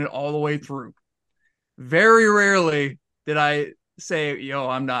enjoying it all the way through. Very rarely did I say, yo,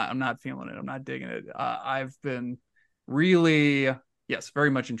 I'm not feeling it. I'm not digging it. I've been really, yes, very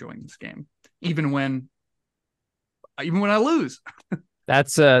much enjoying this game, even when I lose.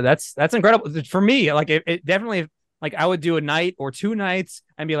 That's incredible for me. Like it definitely, like I would do a night or 2 nights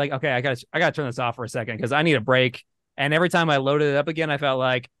and be like, okay, I gotta turn this off for a second because I need a break. And every time I loaded it up again, I felt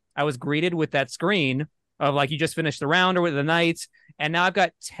like I was greeted with that screen of like, you just finished the round or with the night. And now I've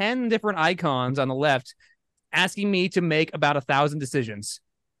got 10 different icons on the left asking me to make about 1,000 decisions.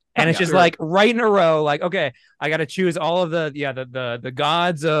 And it's just like right in a row, like, okay, I got to choose all of the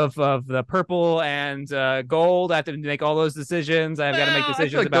gods of the purple and gold. I have to make all those decisions. I've got to make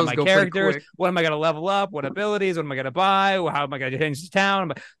decisions about my characters. What am I going to level up? What abilities? What am I going to buy? How am I going to change the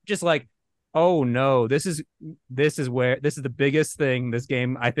town? Just like, oh no, this is the biggest thing this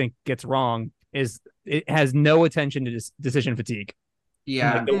game I think gets wrong is it has no attention to decision fatigue.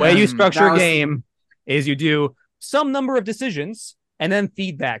 Yeah. Like the way you structure a game is you do some number of decisions and then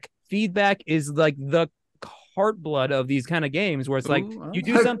feedback. Feedback is like the heart blood of these kind of games where it's like you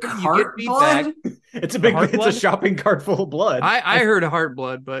do something, you get feedback. It's a shopping cart full of blood. I heard heart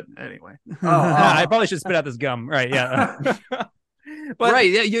blood, but anyway. I probably should spit out this gum. Right. Yeah. But right,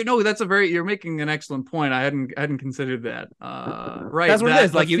 yeah, you're making an excellent point. I hadn't considered that. Right, that's what it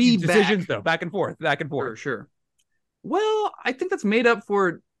is. Like you decisions though, back and forth. Sure. Well, I think that's made up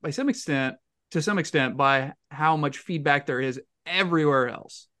for to some extent by how much feedback there is everywhere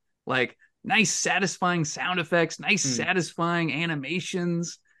else. Like nice, satisfying sound effects, satisfying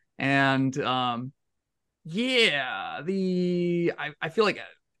animations, and I feel like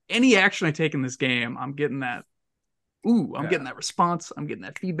any action I take in this game, I'm getting that. I'm getting that response. I'm getting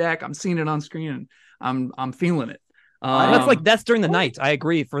that feedback. I'm seeing it on screen, and I'm feeling it. That's during the night. I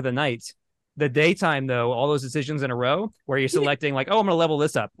agree for the night. The daytime, though, all those decisions in a row where you're selecting like, oh, I'm going to level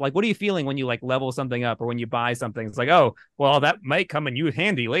this up. Like, what are you feeling when you like level something up or when you buy something? It's like, oh, well, that might come in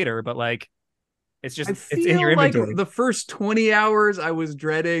handy later, but like, it's in your inventory. Like the first 20 hours, I was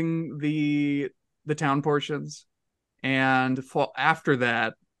dreading the town portions, and after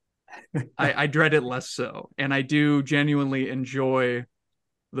that, I dread it less so, and I do genuinely enjoy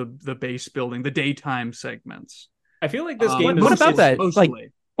the base building, the daytime segments. I feel like this game. What about that? Mostly. Like,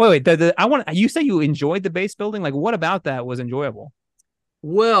 wait. I want. You say you enjoyed the base building. Like, what about that was enjoyable?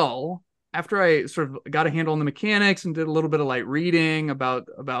 Well, after I sort of got a handle on the mechanics and did a little bit of light reading about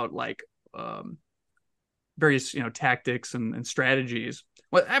like various tactics and strategies.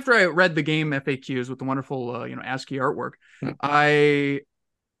 Well, after I read the game FAQs with the wonderful ASCII artwork, I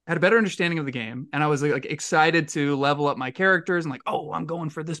had a better understanding of the game, and I was like excited to level up my characters and like, oh, I'm going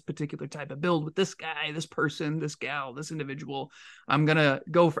for this particular type of build with this guy, this person, this gal, this individual. I'm gonna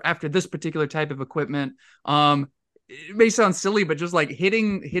go after this particular type of equipment. It may sound silly, but just like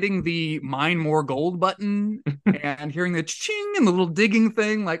hitting the mine more gold button and hearing the ching and the little digging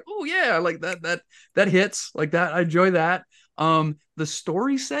thing, like, oh yeah, like that hits like that. I enjoy that. The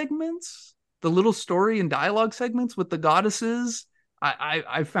story segments, the little story and dialogue segments with the goddesses,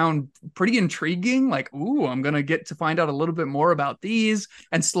 I found pretty intriguing. Like, ooh, I'm gonna get to find out a little bit more about these,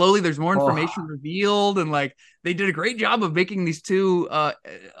 and slowly there's more information revealed, and like they did a great job of making these two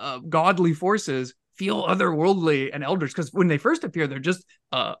godly forces feel otherworldly and elders, because when they first appear, they're just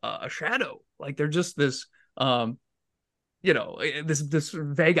a shadow. Like they're just this this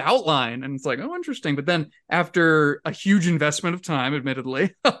vague outline, and it's like, oh, interesting. But then after a huge investment of time,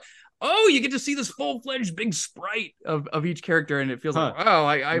 admittedly, oh, you get to see this full-fledged big sprite of each character, and it feels like, wow,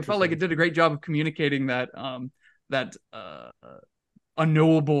 I felt like it did a great job of communicating that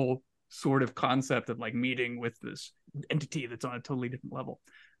unknowable sort of concept of like meeting with this entity that's on a totally different level.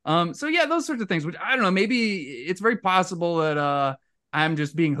 So yeah, those sorts of things, which I don't know, maybe it's very possible that I'm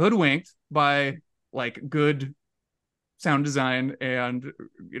just being hoodwinked by like good sound design and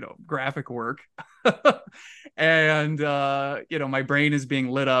graphic work. And my brain is being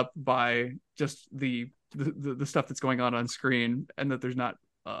lit up by just the stuff that's going on screen, and that there's not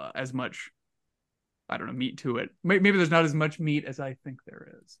as much, I don't know, meat to it. Maybe there's not as much meat as I think there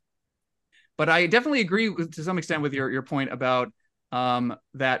is. But I definitely agree to some extent with your point about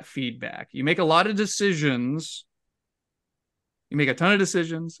that feedback. You make a lot of decisions, you make a ton of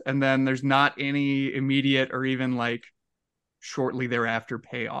decisions, and then there's not any immediate or even like shortly thereafter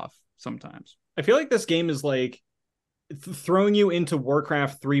payoff sometimes. I feel like this game is like throwing you into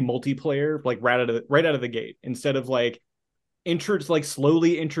Warcraft 3 multiplayer like right out of the gate, instead of like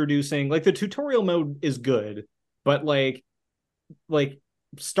slowly introducing, like, the tutorial mode is good, but like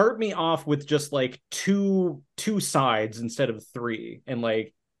start me off with just like two sides instead of three, and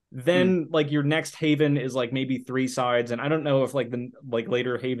like then like your next haven is like maybe three sides, and I don't know if like the like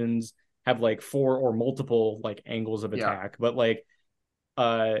later havens have like four or multiple like angles of attack, but like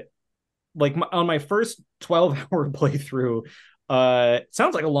on my first 12-hour playthrough,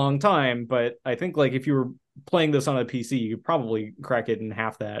 sounds like a long time, but I think like if you were playing this on a PC, you could probably crack it in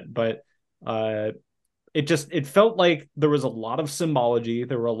half that. But it felt like there was a lot of symbology.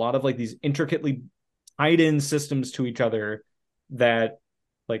 There were a lot of like these intricately tied in systems to each other that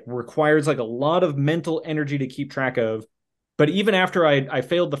like requires like a lot of mental energy to keep track of. But even after I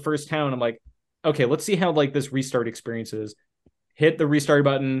failed the first town, I'm like, okay, let's see how like this restart experience is. Hit the restart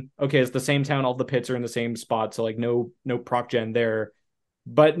button. Okay, it's the same town. All the pits are in the same spot, so like no proc gen there.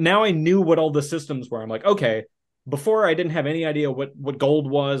 But now I knew what all the systems were. I'm like, okay, before I didn't have any idea what gold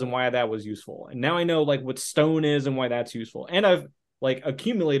was and why that was useful, and now I know like what stone is and why that's useful. And I've like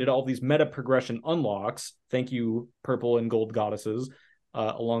accumulated all these meta progression unlocks. Thank you, purple and gold goddesses,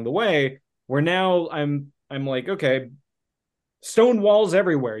 along the way. Where now I'm like, okay, stone walls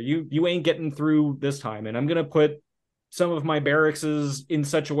everywhere. You ain't getting through this time, and I'm gonna put some of my barracks in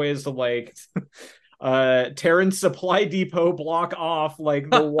such a way as to like Terran's supply depot block off like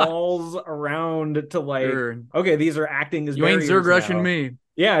the walls around to like, sure. Okay, these are acting as you ain't Zerg-rushing me.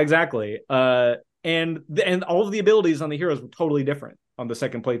 Yeah, exactly. And all of the abilities on the heroes were totally different on the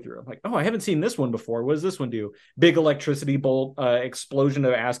second playthrough. I'm like, oh, I haven't seen this one before. What does this one do? Big electricity bolt, explosion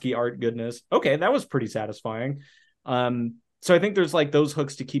of ASCII art goodness. Okay, that was pretty satisfying. So I think there's like those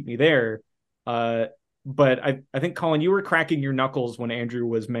hooks to keep me there. But I think, Colin, you were cracking your knuckles when Andrew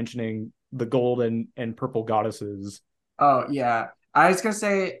was mentioning the gold and purple goddesses. Oh, yeah. I was going to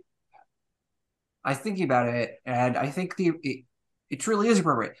say, I was thinking about it, and I think it truly is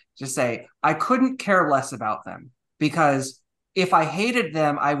appropriate to say I couldn't care less about them, because if I hated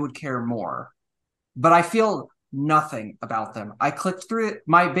them, I would care more. But I feel nothing about them. I clicked through it.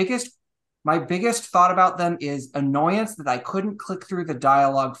 My biggest thought about them is annoyance that I couldn't click through the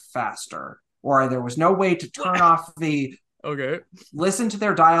dialogue faster, or there was no way to turn off the listen to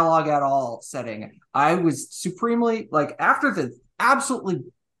their dialogue at all setting. I was supremely like, after the absolutely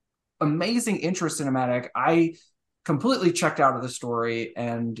amazing intro cinematic, I completely checked out of the story,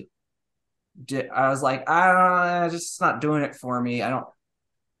 and I was like, I don't know, just not doing it for me. I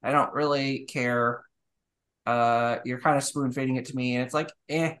don't really care. You're kind of spoon feeding it to me, and it's like,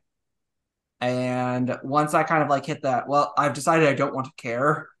 eh. And once I kind of like hit that, well, I've decided I don't want to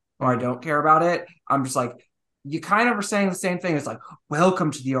care, or I don't care about it, I'm just like, you kind of are saying the same thing. It's like,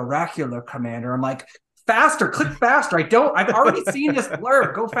 welcome to the Oracular Commander. I'm like, faster, click faster. I've already seen this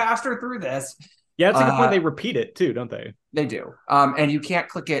blurb. Go faster through this. Yeah, it's a good point. They repeat it too, don't they? They do. And you can't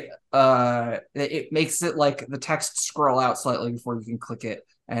click it. It makes it like the text scroll out slightly before you can click it.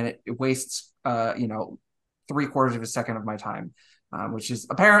 And it wastes, 3/4 of a second of my time. Which is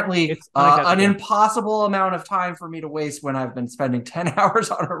apparently an impossible amount of time for me to waste when I've been spending 10 hours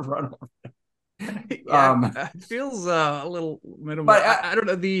on a run. It feels a little minimal. But I don't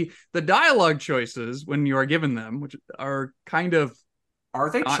know, the dialogue choices when you are given them, which are kind of, are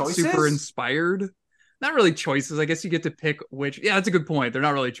they not choices? Super inspired. Not really choices. I guess you get to pick which. Yeah, that's a good point. They're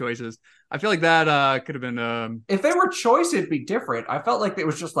not really choices. I feel like that could have been. If they were choice, it'd be different. I felt like it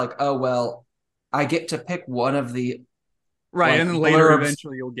was just like, oh well, I get to pick one of the. Right, like, and then later,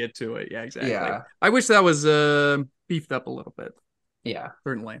 eventually, you'll get to it. Yeah, exactly. Yeah. I wish that was beefed up a little bit. Yeah,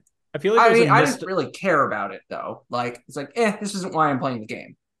 certainly. I feel like I didn't really care about it though. Like, it's like, this isn't why I'm playing the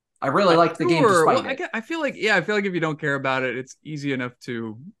game. I really liked the game despite it. I feel like if you don't care about it, it's easy enough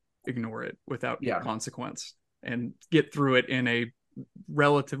to ignore it without consequence and get through it in a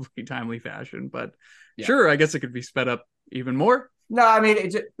relatively timely fashion. But sure, I guess it could be sped up even more. No, I mean,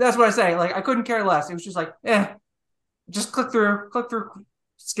 that's what I say. Like, I couldn't care less. It was just like, Just click through,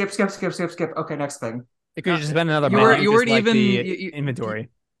 skip. Okay, next thing. It could have just been another You menu, weren't just like even the inventory.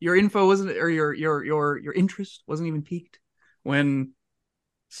 Your info wasn't, or your interest wasn't even piqued when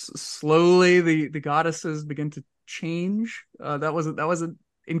slowly the goddesses begin to change. That wasn't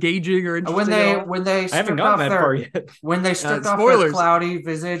engaging or interesting at all. When they I haven't stripped gotten off that far yet. when they stripped off their Spoilers. cloudy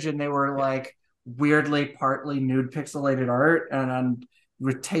visage and they were like weirdly partly nude pixelated art and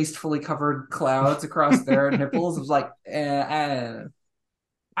with tastefully covered clouds across their nipples, it was like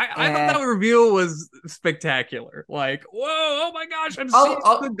I thought that reveal was spectacular. Like, whoa, oh my gosh, I'm seeing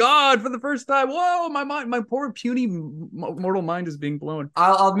I'll- the god for the first time. Whoa, my poor puny mortal mind is being blown.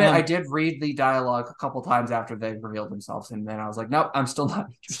 I'll admit I did read the dialogue a couple times after they revealed themselves, and then I was like, nope, I'm still not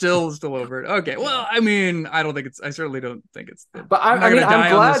interested. Still over it. Okay, well, I mean, I certainly don't think it's But I'm not gonna die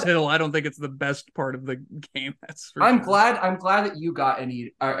I'm glad, on this hill. I don't think it's the best part of the game. That's for I'm sure. glad that you got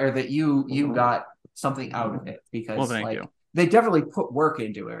or that you got something out of it, because Well, thank you. they definitely put work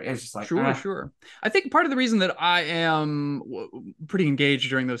into it. It's just like Sure. I think part of the reason that I am pretty engaged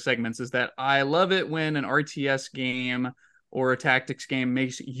during those segments is that I love it when an RTS game or a tactics game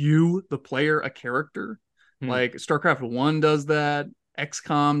makes you, the player, a character. Like StarCraft 1 does that.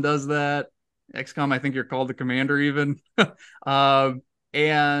 XCOM does that. XCOM, I think you're called the commander even.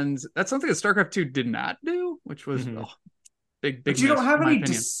 And that's something that StarCraft 2 did not do, which was big. But you don't have any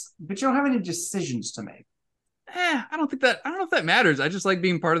but you don't have any decisions to make. I don't know if that matters. I just like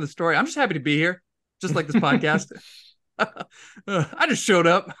being part of the story. I'm just happy to be here, just like this podcast. I just showed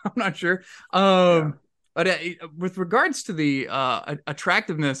up. I'm not sure. But with regards to the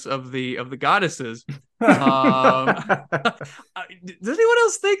attractiveness of the goddesses, does anyone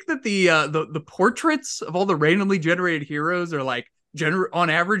else think that the portraits of all the randomly generated heroes are like on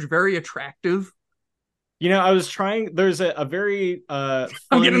average very attractive? You know, I was trying. There's a very I'm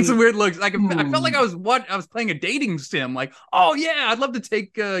getting some weird looks. Like I felt like I was playing a dating sim. Like, oh yeah, I'd love to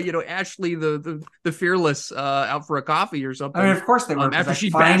take Ashley the fearless out for a coffee or something. I mean, of course they were. After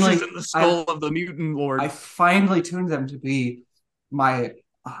she bashes in the skull of the mutant lord. I finally tuned them to be my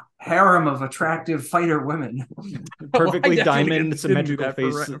harem of attractive fighter women. Perfectly diamond symmetrical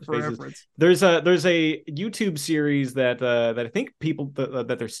faces. There's a YouTube series that I think people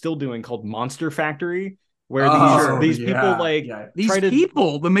that they're still doing called Monster Factory, where these people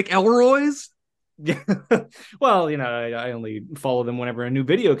the McElroys. Well, I only follow them whenever a new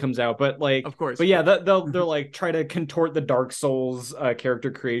video comes out, but like, of course. But yeah, they'll like try to contort the Dark Souls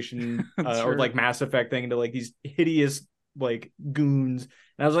character creation or like Mass Effect thing into like these hideous like goons.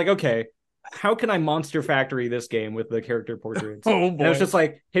 And I was like, okay, how can I Monster Factory this game with the character portraits? Oh boy. And I was just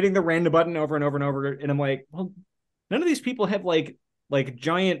like hitting the random button over and over and over, and I'm like, well, none of these people have like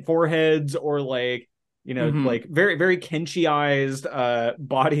giant foreheads or like like very very Kenshi-ized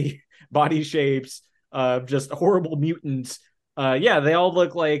body shapes of just horrible mutants. They all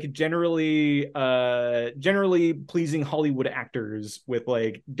look like generally pleasing Hollywood actors with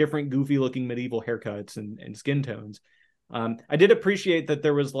like different goofy looking medieval haircuts and skin tones. I did appreciate that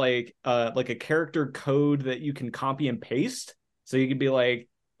there was like a character code that you can copy and paste, so you could be like,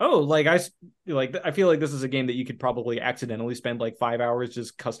 oh, like I feel like this is a game that you could probably accidentally spend like 5 hours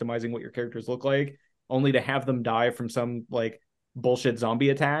just customizing what your characters look like, only to have them die from some like bullshit zombie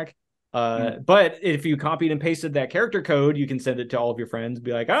attack. But if you copied and pasted that character code, you can send it to all of your friends and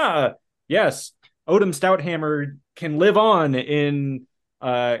be like, yes, Odom Stouthammer can live on in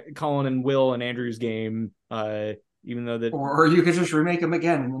Colin and Will and Andrew's game, even though that, or you could just remake them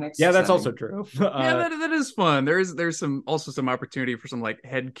again in the next that's setting. also true. That is fun. There's some opportunity for some like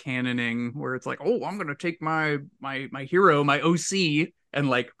head canoning where it's like, oh, I'm gonna take my hero, my OC, and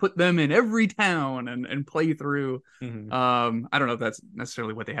like put them in every town and play through. I don't know if that's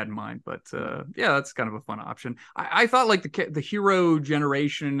necessarily what they had in mind, but that's kind of a fun option. I thought like the hero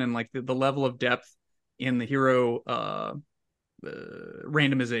generation and like the level of depth in the hero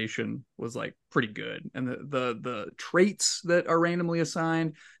randomization was like pretty good, and the traits that are randomly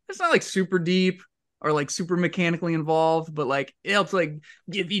assigned, it's not like super deep or like super mechanically involved, but like it helps like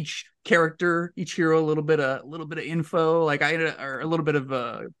give each hero a little bit of info, like or a little bit of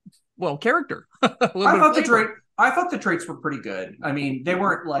character. I thought the traits were pretty good. I mean, they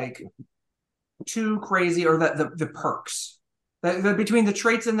weren't like too crazy, or the perks. Between the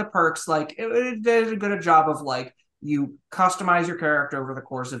traits and the perks, like it did a good job of like you customize your character over the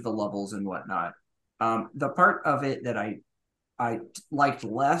course of the levels and whatnot. The part of it that I liked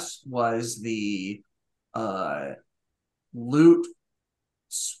less was the loot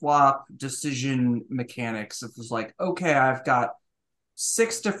swap decision mechanics. It was like, okay, I've got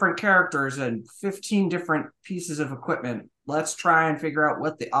 6 different characters and 15 different pieces of equipment. Let's try and figure out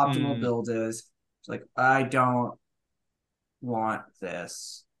what the optimal build is. It's like, I don't want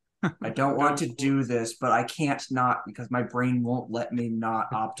this. I don't want to do this, but I can't not because my brain won't let me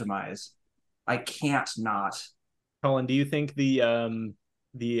not optimize. I can't not. Colin, do you think the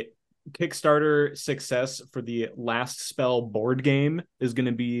Kickstarter success for the Last Spell board game is going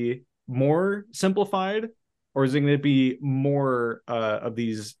to be more simplified, or is it going to be more of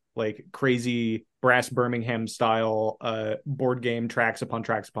these like crazy Brass Birmingham style board game tracks upon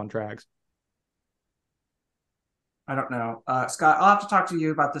tracks upon tracks? I don't know. Scott, I'll have to talk to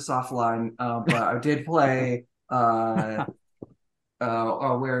you about this offline. But I did play where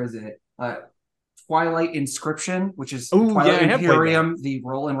is it? Twilight Inscription, which is Oh, Twilight yeah, I have played Imperium, the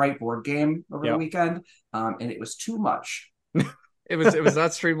roll and write board game over the Yep. weekend. And it was too much. It was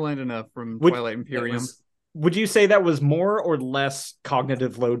not streamlined enough from Twilight Imperium. Would you say that was more or less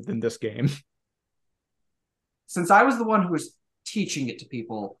cognitive load than this game? Since I was the one who was teaching it to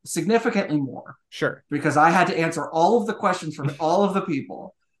people, significantly more. Sure. Because I had to answer all of the questions from all of the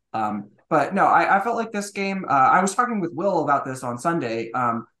people. But no, I felt like this game, I was talking with Will about this on Sunday,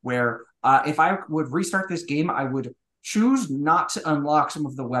 where if I would restart this game, I would choose not to unlock some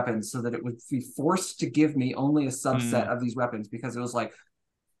of the weapons so that it would be forced to give me only a subset of these weapons, because it was like,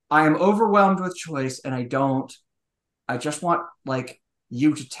 I am overwhelmed with choice and I just want like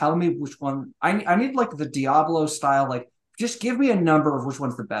you to tell me which one. I need like the Diablo style, like just give me a number of which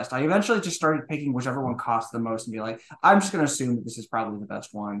one's the best. I eventually just started picking whichever one costs the most and be like, I'm just going to assume that this is probably the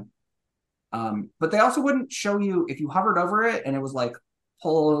best one. But they also wouldn't show you if you hovered over it and it was like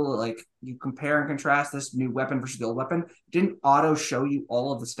pull, like you compare and contrast this new weapon versus the old weapon, it didn't auto show you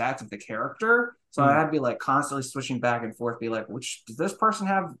all of the stats of the character. So I had to be like constantly switching back and forth, be like, which does this person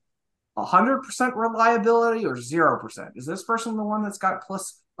have 100% reliability or 0%? Is this person the one that's got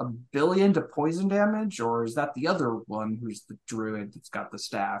plus a billion to poison damage, or is that the other one who's the druid that's got the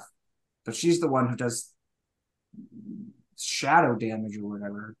staff? But she's the one who does shadow damage or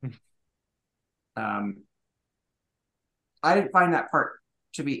whatever. I didn't find that part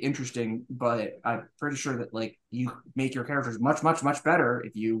to be interesting, but I'm pretty sure that like you make your characters much, much, much better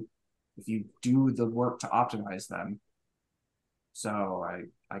if you do the work to optimize them. So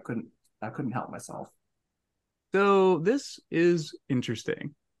I couldn't help myself. So this is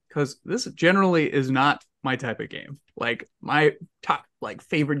interesting because this generally is not my type of game. Like my top like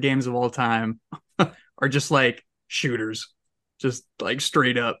favorite games of all time are just like shooters, just like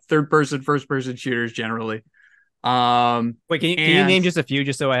straight up third person, first person shooters generally. Wait, can you name just a few,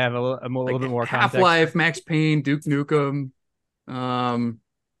 just so I have a little bit more context? Half-Life, Max Payne, Duke Nukem.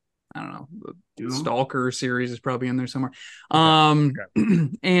 I don't know. The Stalker series is probably in there somewhere. Okay.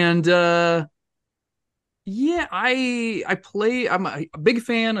 And yeah, I play. I'm a big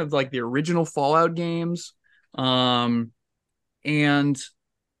fan of like the original Fallout games. And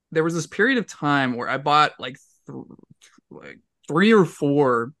there was this period of time where I bought like three or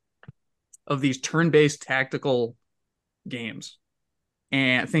four of these turn-based tactical games,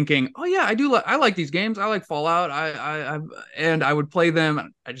 and thinking, oh yeah, I like these games. I like Fallout. And I would play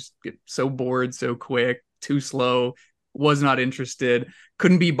them. I just get so bored so quick, too slow, was not interested,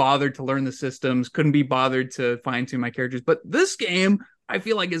 couldn't be bothered to learn the systems, couldn't be bothered to fine tune my characters. But this game, I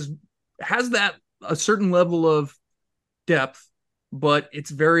feel like has that a certain level of depth, but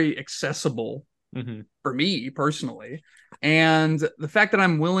it's very accessible for me personally. And the fact that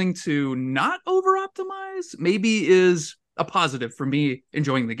I'm willing to not over optimize maybe is a positive for me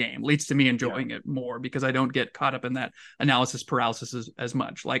enjoying the game, leads to me enjoying it more because I don't get caught up in that analysis paralysis as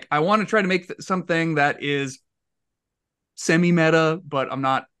much. Like I want to try to make something that is semi-meta, but I'm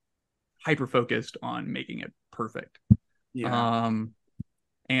not hyper-focused on making it perfect. Yeah.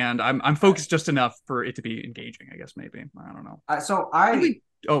 And I'm focused just enough for it to be engaging, I guess, maybe. I don't know.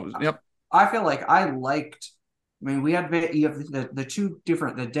 Yep. I feel like I liked, I mean, you have the two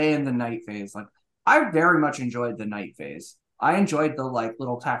different, the day and the night phase. Like, I very much enjoyed the night phase. I enjoyed the like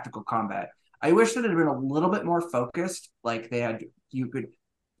little tactical combat. I wish that it had been a little bit more focused. Like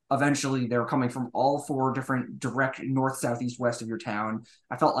eventually they were coming from all four different direct north, south, east, west of your town.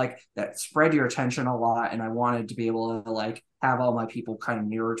 I felt like that spread your attention a lot, and I wanted to be able to like have all my people kind of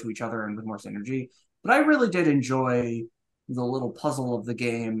nearer to each other and with more synergy. But I really did enjoy the little puzzle of the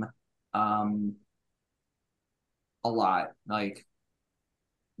game a lot. Like,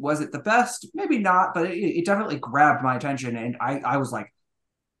 was it the best? Maybe not, but it definitely grabbed my attention, and I was like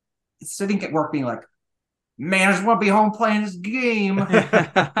sitting at work being like, man, I just want to be home playing this game.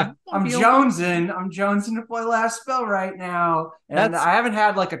 I'm jonesing to play Last Spell right now. And I haven't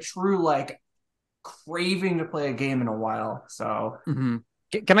had like a true like craving to play a game in a while. So can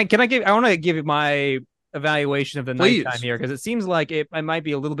I want to give my evaluation of the Please. nighttime here, because it seems like it might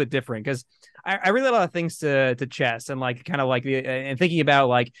be a little bit different, because I really a lot of things to chess, and like kind of like and thinking about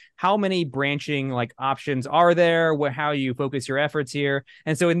like how many branching like options are there, how you focus your efforts here.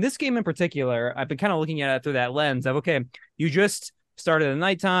 And so in this game in particular, I've been kind of looking at it through that lens of, okay, you just started the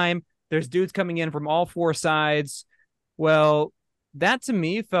nighttime, there's dudes coming in from all four sides. Well, that to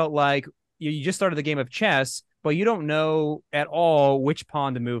me felt like you just started the game of chess, but you don't know at all which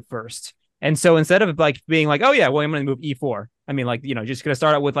pawn to move first. And so instead of like being like, oh yeah, well, I'm going to move e4. I mean, like, just going to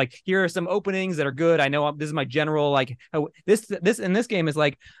start out with like, here are some openings that are good. I know this is my general, like this in this game is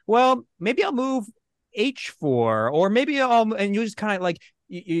like, well, maybe I'll move h4, or maybe and you just kind of like,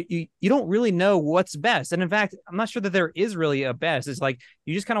 you don't really know what's best. And in fact, I'm not sure that there is really a best. It's like,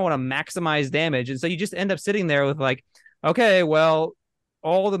 you just kind of want to maximize damage. And so you just end up sitting there with like, okay, well,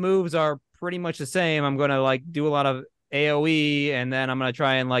 all the moves are pretty much the same. I'm going to like do a lot of AoE, and then I'm going to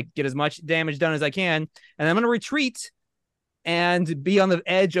try and like get as much damage done as I can. And I'm going to retreat and be on the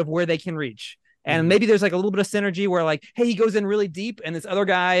edge of where they can reach. And maybe there's like a little bit of synergy where like, hey, he goes in really deep and this other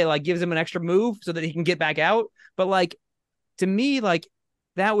guy like gives him an extra move so that he can get back out. But like, to me, like,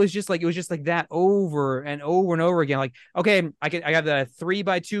 that was just like, it was just like that over and over and over again. Like, okay, I got the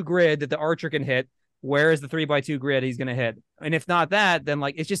 3x2 grid that the archer can hit. Where is the 3x2 grid he's going to hit? And if not that, then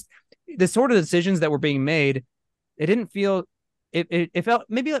like, it's just the sort of decisions that were being made. It didn't feel, it felt,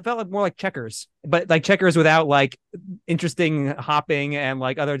 maybe it felt like more like checkers, but like checkers without like interesting hopping and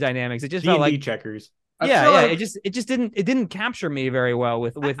like other dynamics. It just felt like checkers. Yeah. Like, it just didn't capture me very well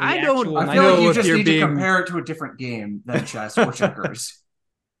with the I actual. don't I feel like know you if just you're need being- to compare it to a different game than chess or checkers.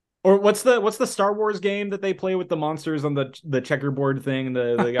 Or what's the Star Wars game that they play with the monsters on the checkerboard thing?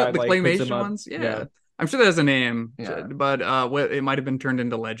 The guy the like puts claymation them up. ones. Yeah. I'm sure that has a name, Yeah. but it might have been turned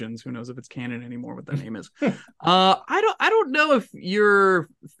into Legends. Who knows if it's canon anymore? What that name is? I don't know if you're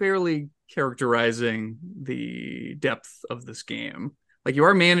fairly characterizing the depth of this game. Like, you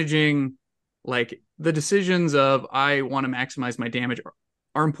are managing, like, the decisions of I want to maximize my damage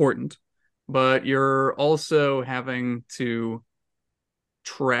are important, but you're also having to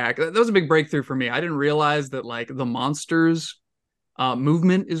track. That was a big breakthrough for me. I didn't realize that like the monsters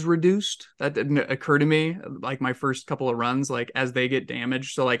movement is reduced. That didn't occur to me like my first couple of runs, like as they get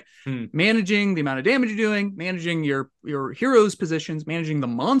damaged. So like managing the amount of damage you're doing, managing your heroes' positions, managing the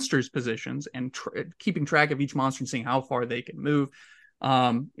monsters' positions, and keeping track of each monster and seeing how far they can move.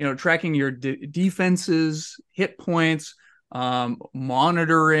 Tracking your defenses, hit points,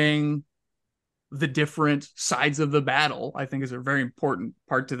 monitoring the different sides of the battle, I think is a very important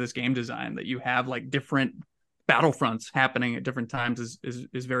part to this game design. That you have like different battlefronts happening at different times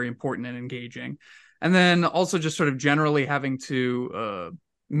is very important and engaging. And then also just sort of generally having to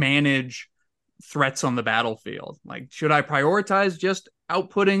manage threats on the battlefield. Like, should I prioritize just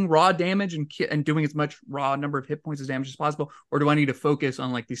outputting raw damage and doing as much raw number of hit points as damage as possible, or do I need to focus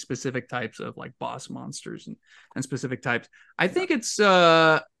on like these specific types of like boss monsters and specific types? I think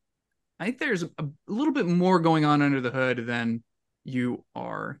I think there's a little bit more going on under the hood than you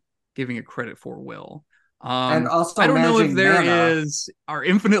are giving it credit for, Will. And also, I don't know if there mana. are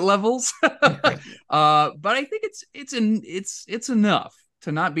infinite levels, but I think it's enough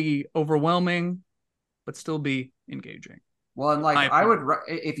to not be overwhelming, but still be engaging. Well, and like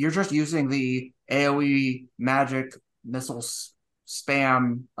if you're just using the AoE magic missile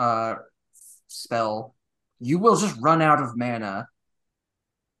spam spell, you will just run out of mana.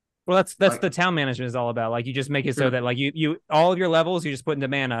 Well, that's like, the town management is all about. Like, you just make it so that like you all of your levels you just put into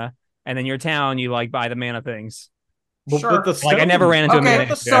mana, and then your town you like buy the mana things. Sure. But like I never ran into a mana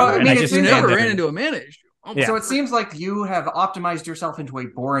issue. So I mean, you never ran into a mana issue. Oh, yeah. So it seems like you have optimized yourself into a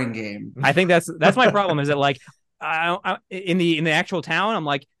boring game. I think that's my problem. Is that like in the actual town, I'm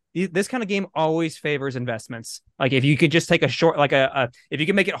like, this kind of game always favors investments. Like, if you could just take a short, like if you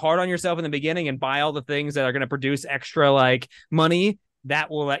can make it hard on yourself in the beginning and buy all the things that are going to produce extra like money,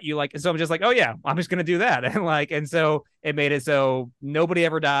 that will let you like. So I'm just like, oh yeah, I'm just going to do that. And so it made it so nobody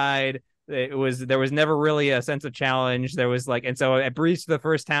ever died. There was never really a sense of challenge. There was like, and so I breezed to the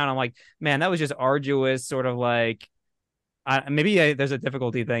first town. I'm like, man, that was just arduous, sort of like, maybe there's a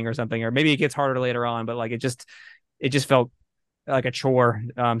difficulty thing or something, or maybe it gets harder later on, but like, it just felt like a chore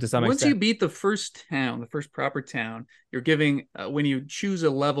to some extent. Once you beat the first proper town, you're giving, when you choose a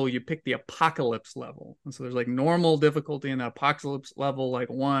level, you pick the apocalypse level. And so there's like normal difficulty, and the apocalypse level, like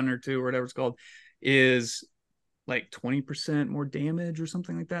 1 or 2 or whatever it's called, is like 20% more damage or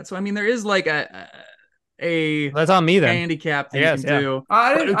something like that. So I mean, there is like a that's on me then handicap that you can do.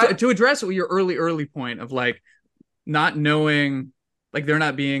 To address your early point of like not knowing, like there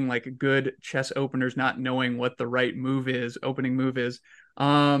not being like good chess openers, not knowing what the right opening move is.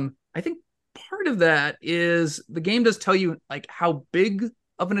 I think part of that is the game does tell you like how big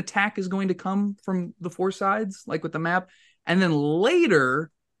of an attack is going to come from the four sides, like with the map. And then later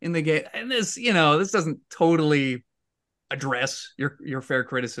in the game, and this doesn't totally address your fair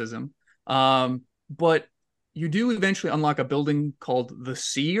criticism. But you do eventually unlock a building called the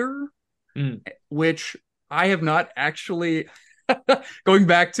Seer, which I have not actually going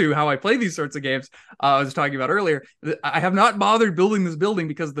back to how I play these sorts of games, I was talking about earlier, I have not bothered building this building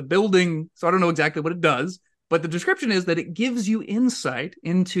because the building, so I don't know exactly what it does, but the description is that it gives you insight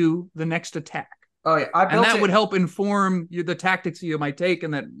into the next attack. Oh yeah, and that would help inform the tactics you might take,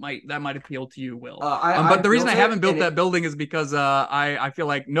 and that might appeal to you, Will. But the reason I haven't built that building is because I feel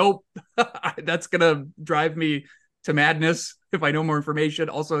like, nope, that's gonna drive me to madness if I know more information.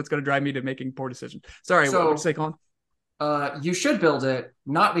 Also, it's gonna drive me to making poor decisions. Sorry, what would you say, Colin? You should build it,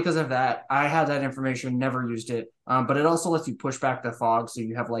 not because of that. I had that information, never used it. But it also lets you push back the fog, so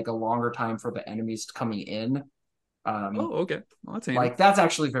you have like a longer time for the enemies coming in. Okay. Well, that's handy. Like that's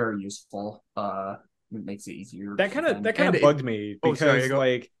actually very useful. It makes it easier. That kind of bugged me because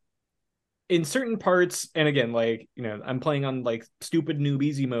like in certain parts, and again, like, I'm playing on like stupid noob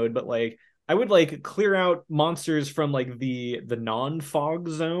easy mode, but like I would like clear out monsters from like the non-fog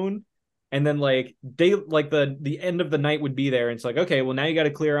zone. And then like the end of the night would be there. And it's like, okay, well now you got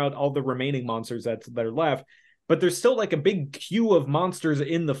to clear out all the remaining monsters that are left. But there's still like a big queue of monsters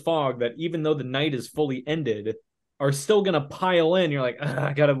in the fog that even though the night is fully ended are still going to pile in. You're like,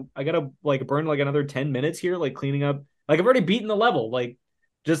 I gotta like burn like another 10 minutes here, like cleaning up. Like I've already beaten the level. Like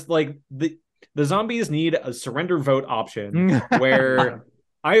just like the zombies need a surrender vote option where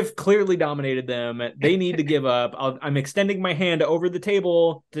I've clearly dominated them. They need to give up. I'm extending my hand over the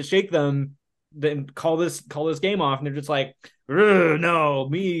table to shake them, then call this game off. And they're just like, no,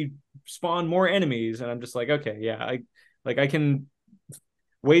 me spawn more enemies. And I'm just like, okay, yeah, I can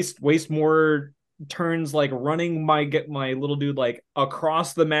waste more turns like running my little dude like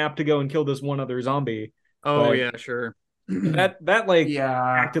across the map to go and kill this one other zombie. Oh, but yeah, sure. That like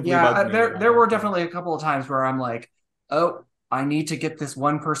actively bugged me. There were definitely a couple of times where I'm like, oh, I need to get this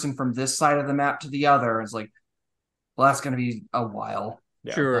one person from this side of the map to the other. It's like, well, that's going to be a while.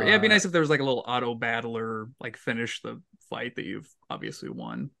 Yeah. Sure. It'd be nice if there was like a little auto battler, like finish the fight that you've obviously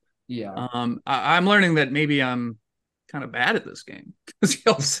won. Yeah. I'm learning that maybe I'm kind of bad at this game because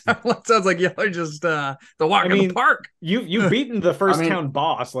it sounds like y'all are just the walk in the park. You've beaten the first town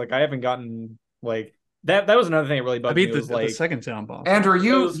boss. Like I haven't gotten like that. That was another thing that really bugged me. I beat the second town boss. Andrew,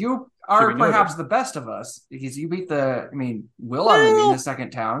 you are perhaps the best of us because you beat Will already beat the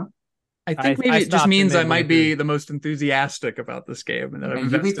second town. I think maybe it just means I might be the most enthusiastic about this game and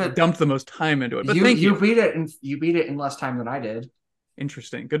that I've dumped the most time into it. But you beat it in less time than I did.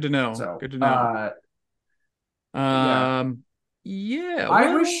 Interesting. Good to know. So, good to know. Yeah.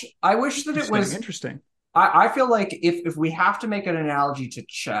 I wish that it was interesting. I feel like if we have to make an analogy to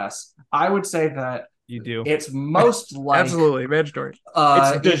chess, I would say that you do. It's most like absolutely mandatory.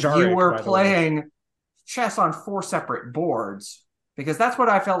 If you were playing chess on 4 separate boards, because that's what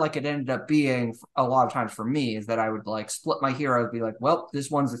I felt like it ended up being a lot of times for me, is that I would like split my heroes, be like, well, this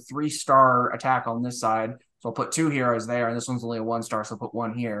one's a 3-star attack on this side, so I'll put 2 heroes there, and this one's only a 1-star, so I'll put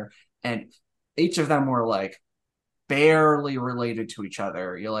 1 here. And each of them were like barely related to each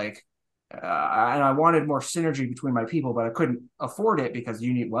other. You're like, and I wanted more synergy between my people, but I couldn't afford it because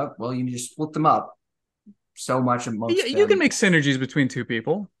you need to split them up so much amongst them. You can make synergies between 2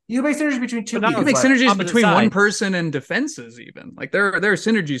 people. You can make synergies between 2 people. You can make synergies between one person and defenses even. Like there are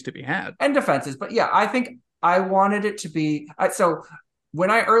synergies to be had. And defenses. But yeah, I think I wanted it to be so when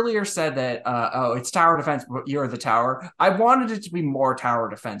I earlier said that it's tower defense, but you're the tower, I wanted it to be more tower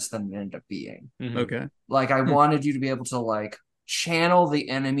defense than it ended up being. Mm-hmm. Okay. Like I wanted you to be able to like channel the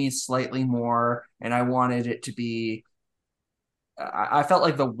enemies slightly more, and I wanted it to be I felt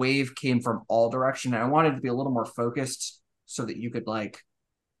like the wave came from all direction, and I wanted it to be a little more focused so that you could like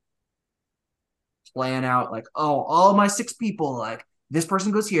plan out like, oh, all my 6 people, like this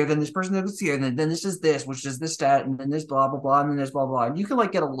person goes here, then this person goes here, and then this is this, which is this stat, and then this blah blah blah, and then this blah blah. And you can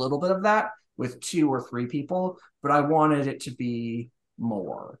like get a little bit of that with 2 or 3 people, but I wanted it to be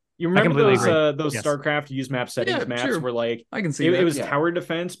more. You remember those yes. StarCraft use map settings maps where like I can see it was tower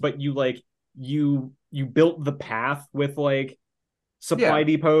defense, but you like you built the path with like supply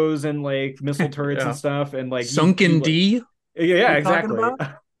depots and like missile turrets and stuff, and like sunken D. Yeah, exactly.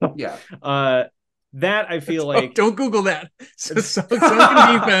 Yeah. That I feel like don't Google that. Sunken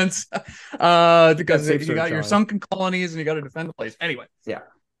defense, because you got your sunken colonies and you got to defend the place. Anyway,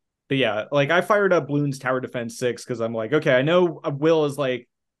 but yeah, like I fired up Bloon's Tower Defense 6 because I'm like, okay, I know Will is like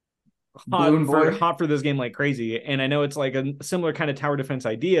hot for this game like crazy, and I know it's like a similar kind of tower defense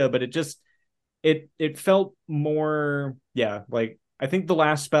idea, but it just it felt more, yeah, like I think the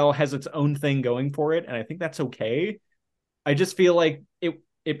last spell has its own thing going for it, and I think that's okay. I just feel like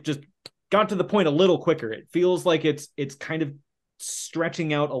it just got to the point a little quicker. It feels like it's kind of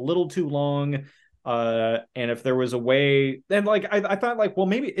stretching out a little too long. And if there was a way, then like I thought like, well,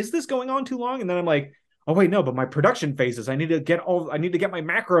 maybe is this going on too long? And then I'm like, oh wait, no, but my production phases, I need to get my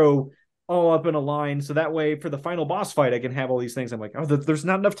macro all up in a line so that way for the final boss fight I can have all these things. I'm like, oh, there's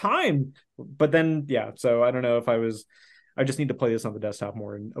not enough time. But then yeah, so I don't know if I just need to play this on the desktop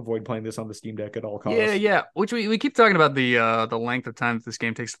more and avoid playing this on the Steam Deck at all costs. Yeah. Which we keep talking about the length of time that this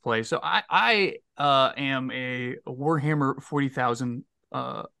game takes to play. So I am a Warhammer 40,000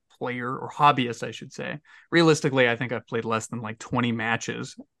 player, or hobbyist, I should say. Realistically, I think I've played less than like 20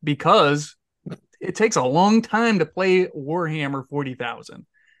 matches because it takes a long time to play Warhammer 40,000.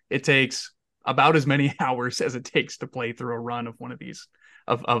 It takes about as many hours as it takes to play through a run of one of these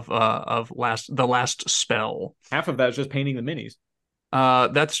of the last spell. Half of that is just painting the minis.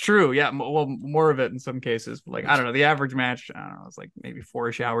 That's true. Yeah, well, more of it in some cases. Like I don't know, the average match, I don't know, it's like maybe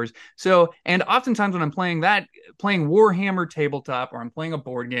 4-ish hours. So, and oftentimes when I'm playing Warhammer tabletop, or I'm playing a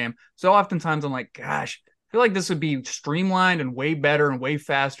board game, so oftentimes I'm like, gosh, I feel like this would be streamlined and way better and way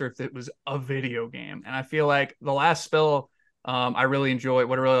faster if it was a video game. And I feel like the last spell, I really enjoy.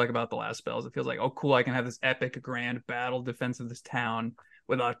 What I really like about the last spell is it feels like, oh, cool, I can have this epic grand battle defense of this town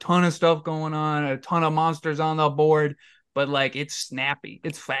with a ton of stuff going on, a ton of monsters on the board, but like it's snappy,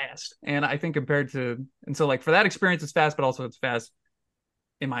 it's fast. And I think and so like for that experience, it's fast, but also it's fast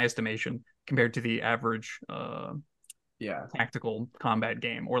in my estimation compared to the average tactical combat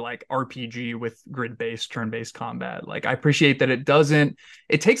game or like RPG with grid-based, turn-based combat. Like I appreciate that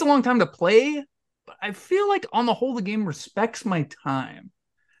it takes a long time to play, but I feel like on the whole, the game respects my time.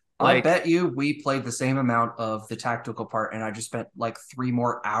 I bet you we played the same amount of the tactical part, and I just spent like 3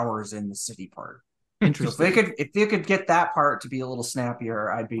 more hours in the city part. Interesting. So if they could get that part to be a little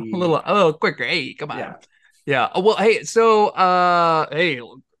snappier, I'd be a little quicker. Hey, come on. Yeah. Well, hey, so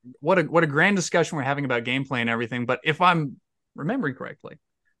what a grand discussion we're having about gameplay and everything. But if I'm remembering correctly,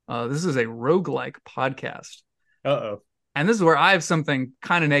 this is a roguelike podcast. Uh-oh. And this is where I have something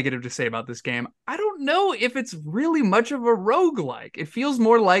kind of negative to say about this game. I don't know if it's really much of a roguelike. It feels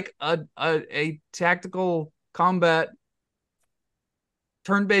more like a tactical combat,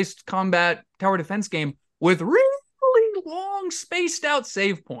 turn-based combat tower defense game with really long spaced out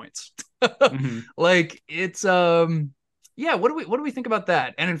save points. Mm-hmm. Like it's yeah, what do we think about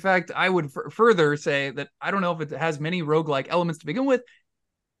that? And in fact, I would further say that I don't know if it has many roguelike elements to begin with.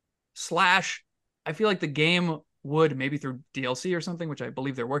 / I feel like the game would, maybe through DLC or something, which I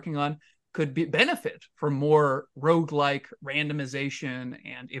believe they're working on, could benefit from more roguelike randomization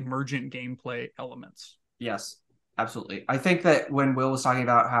and emergent gameplay elements. Yes, absolutely. I think that when Will was talking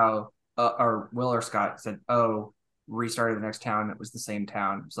about how, or Will or Scott said, oh, restarted the next town, it was the same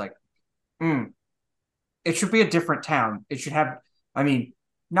town. It's like, it should be a different town. It should have, I mean,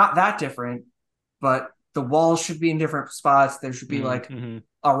 not that different, but the walls should be in different spots. There should be like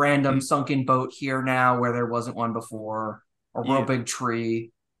a random sunken boat here now where there wasn't one before, a real big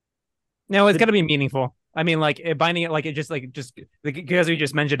tree. No, it's got to be meaningful. I mean, like binding it, like it just because we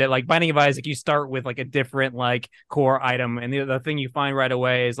just mentioned it, like Binding of Isaac, you start with like a different like core item, and the thing you find right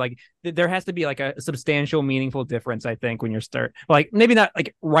away is like there has to be like a substantial, meaningful difference. I think when you start, like maybe not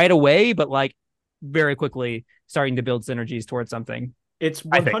like right away, but like very quickly starting to build synergies towards something. It's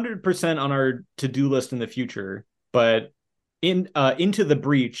 100% on our to-do list in the future, but Into the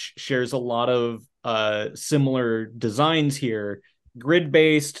Breach shares a lot of similar designs here.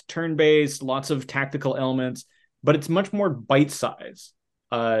 Grid-based, turn-based, lots of tactical elements, but it's much more bite-sized.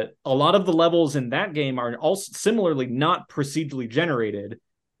 A lot of the levels in that game are also similarly not procedurally generated,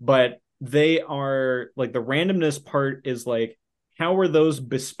 but they are like the randomness part is like, how are those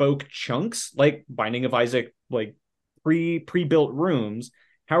bespoke chunks, like Binding of Isaac, like pre-built rooms,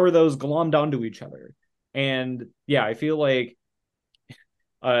 how are those glommed onto each other? And yeah, I feel like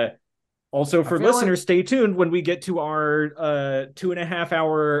also for listeners, like, stay tuned when we get to our 2.5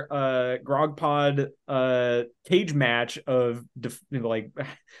 hour Grog Pod cage match of like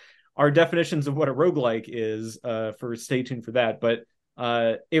our definitions of what a roguelike is, for stay tuned for that. But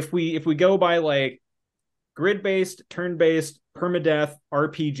if we go by like grid-based, turn-based, permadeath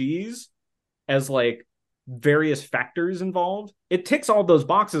RPGs as like various factors involved, it ticks all those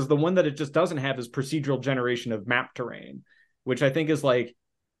boxes. The one that it just doesn't have is procedural generation of map terrain, which I think is like,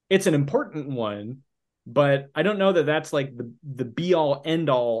 it's an important one, but I don't know that that's like the be all end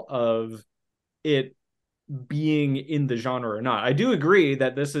all of it being in the genre or not. I do agree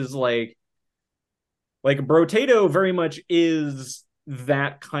that this is like Brotato very much is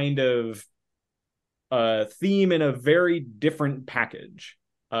that kind of theme in a very different package.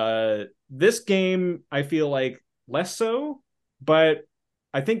 This game, I feel like less so, but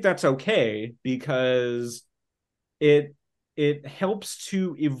I think that's okay because it helps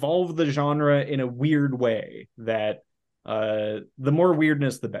to evolve the genre in a weird way that the more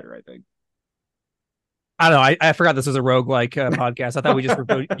weirdness, the better, I think. I don't know. I forgot this was a roguelike podcast. I thought we just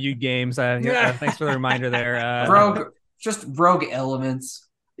reviewed games. Thanks for the reminder there. Rogue elements.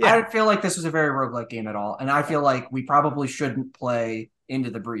 Yeah. I feel like this was a very roguelike game at all. And I feel like we probably shouldn't play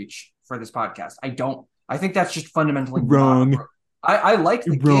Into the Breach for this podcast. I think that's just fundamentally Wrong. I like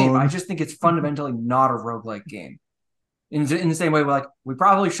the Wrong. game. I just think it's fundamentally not a roguelike game. In the same way, we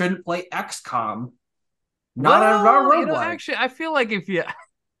probably shouldn't play XCOM. Not a roguelike. Actually, I feel like if you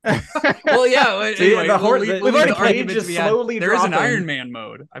well, yeah. See, anyway, we've already played arguments just we had. slowly There is an dropping. Iron Man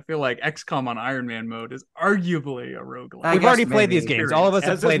mode. I feel like XCOM on Iron Man mode is arguably a roguelike. I We've guess already played maybe. these games. All of us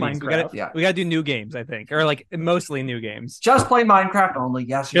have As is played these. Minecraft. We gotta do new games, I think, or like mostly new games. Just play Minecraft only.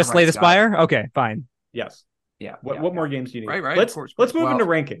 Yes, you're Just Slay right, the Scott. Spire. Okay, fine. Yes. Yeah. What more games do you need? Right, Let's of course. let's move Well, into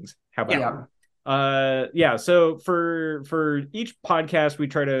rankings. How about Yeah. so for each podcast we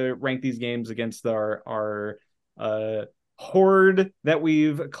try to rank these games against our horde that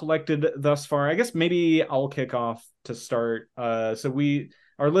we've collected thus far. I guess maybe I'll kick off to start. So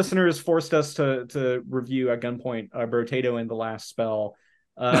our listeners forced us to review at gunpoint Brotato and the Last Spell.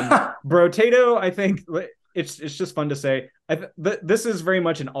 Brotato, I think it's just fun to say. This is very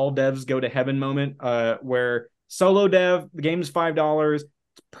much an all devs go to heaven moment, where solo dev, the game's $5. It's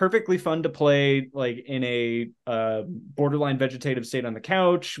perfectly fun to play like in a borderline vegetative state on the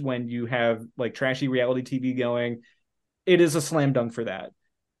couch when you have like trashy reality TV going. It is a slam dunk for that.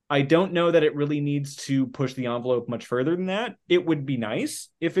 I don't know that it really needs to push the envelope much further than that. It would be nice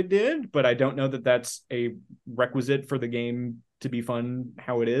if it did, but I don't know that that's a requisite for the game to be fun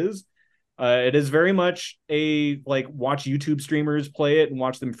how it is. It is very much a like watch YouTube streamers play it and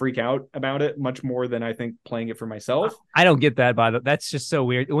watch them freak out about it much more than I think playing it for myself. I don't get that that's just so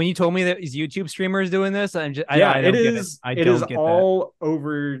weird. When you told me that these YouTube streamers doing this, I don't get it. It is all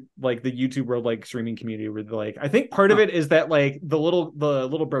over like the YouTube world, like streaming community where like I think part of it is that like the little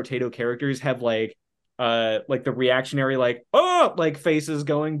Brotato characters have like the reactionary like faces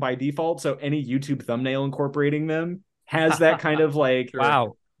going by default, so any YouTube thumbnail incorporating them has that kind of like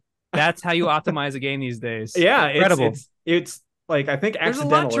wow. That's how you optimize a game these days. Yeah, incredible. It's like I think there's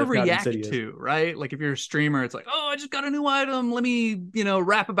accidental. A lot to react insidious. To, right? Like if you're a streamer, it's like, oh, I just got a new item. Let me,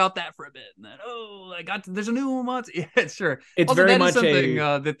 rap about that for a bit. And then, there's a new one. Yeah, sure. It's also, very that much is something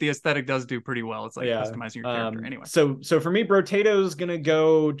that the aesthetic does do pretty well. It's like customizing your character. Anyway, so for me, Brotato's gonna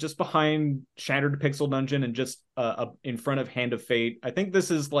go just behind Shattered Pixel Dungeon and just up in front of Hand of Fate. I think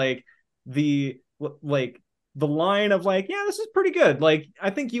this is like the line of like, yeah, this is pretty good. Like, I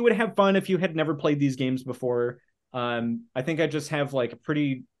think you would have fun if you had never played these games before. I think I just have like a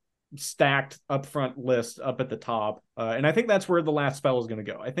pretty stacked upfront list up at the top. And I think that's where the Last Spell is going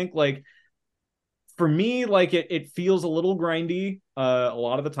to go. I think like for me, like it feels a little grindy a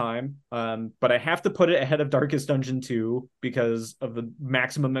lot of the time. But I have to put it ahead of Darkest Dungeon 2 because of the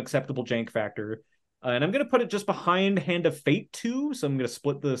maximum acceptable jank factor. And I'm going to put it just behind Hand of Fate 2. So I'm going to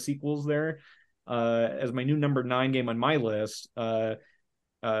split the sequels there. As my new number 9 game on my list. I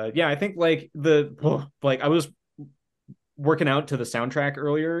think like I was working out to the soundtrack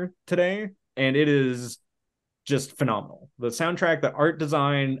earlier today, and it is just phenomenal. The soundtrack, the art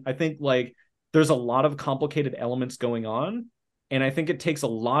design, I think like there's a lot of complicated elements going on, and I think it takes a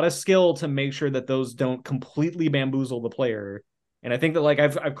lot of skill to make sure that those don't completely bamboozle the player. And I think that like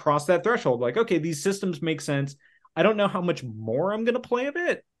I've crossed that threshold. Like, okay, these systems make sense. I don't know how much more I'm gonna play of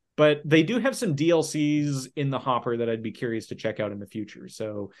it. But they do have some DLCs in the hopper that I'd be curious to check out in the future.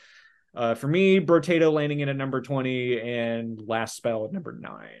 So for me, Brotato landing in at number 20 and Last Spell at number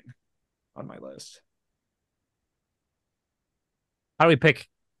 9 on my list. How do we pick?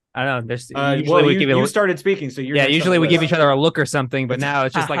 I don't know. There's you started speaking, so you're usually we give each other a look or something, but now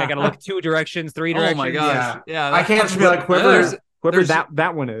it's just like I gotta look 2 directions, 3 directions. Oh my gosh, yeah. I can't just be like whoever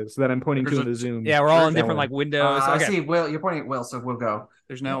that one is that I'm pointing to in the Zoom. Yeah, we're all in different like windows. I see Will. You're pointing at Will, so we'll go.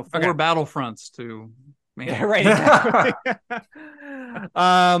 There's now 4 battlefronts to man. Yeah, right. Exactly.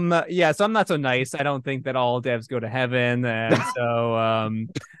 So I'm not so nice. I don't think that all devs go to heaven, and so I'm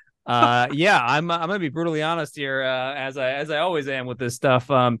gonna be brutally honest here, as I always am with this stuff.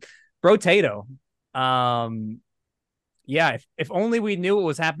 Brotato. If only we knew what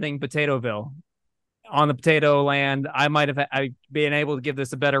was happening in Potatoville. On the potato land, I'd been able to give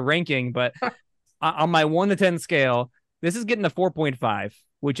this a better ranking, but on my 1 to 10 scale, this is getting a 4.5,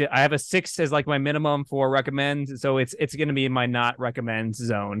 which I have a 6 as like my minimum for recommend. So it's going to be in my not recommend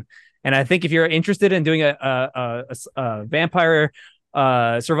zone. And I think if you're interested in doing a vampire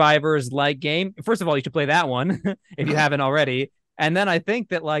survivors like game, first of all, you should play that one if you haven't already. And then I think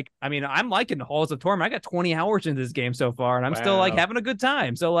that, like, I mean, I'm liking Halls of Torment. I got 20 hours into this game so far, and I'm still like Wow. having a good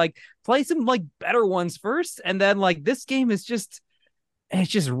time. So like, play some like better ones first, and then like this game is just, it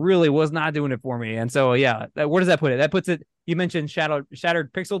just really was not doing it for me. And so yeah, where does that put it? That puts it. You mentioned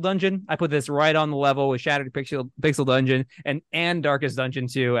Shattered Pixel Dungeon. I put this right on the level with Shattered Pixel Dungeon and Darkest Dungeon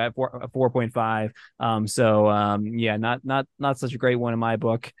 2 at 4.5. Yeah, not such a great one in my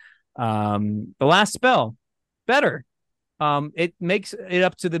book. The Last Spell, better. It makes it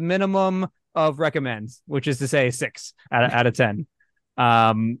up to the minimum of recommends, which is to say 6 out of 10.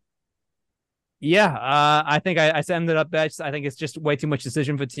 I think I summed it up best. I think it's just way too much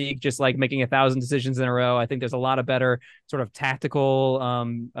decision fatigue, just like making 1,000 decisions in a row. I think there's a lot of better sort of tactical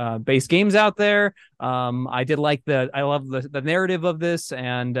based games out there. I love the narrative of this,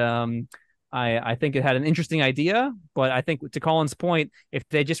 and I think it had an interesting idea, but I think to Colin's point, if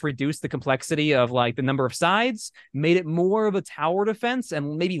they just reduced the complexity of like the number of sides, made it more of a tower defense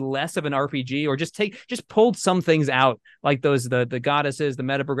and maybe less of an RPG, or just pulled some things out, like the goddesses, the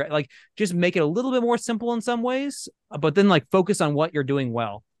meta progress, like just make it a little bit more simple in some ways, but then like focus on what you're doing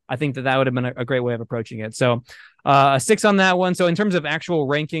well. I think that would have been a great way of approaching it. So a 6 on that one. So in terms of actual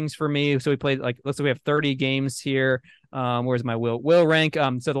rankings for me, so we played, like, let's say we have 30 games here. Where's my will rank?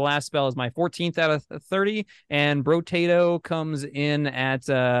 So The Last Spell is my 14th out of 30, and Brotato comes in at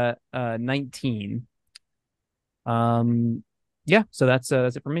 19. So that's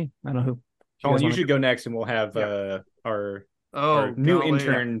it for me. I don't know who. Colin, you should go next, and we'll have our new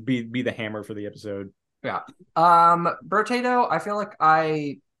intern be the hammer for the episode. Yeah. Brotato, I feel like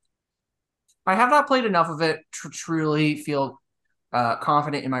I have not played enough of it to truly feel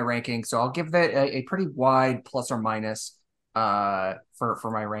confident in my ranking, so I'll give it a pretty wide plus or minus for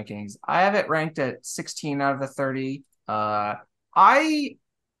my rankings. I have it ranked at 16 out of the 30. I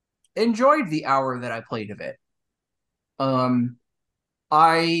enjoyed the hour that I played of it.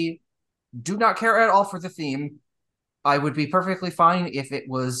 I do not care at all for the theme. I would be perfectly fine if it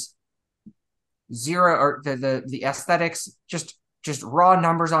was zero, or the aesthetics, just raw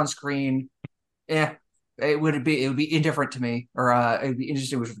numbers on screen. It would be indifferent to me, or it would be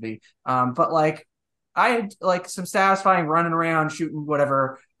indistinguishable to me. But like, I had like some satisfying running around, shooting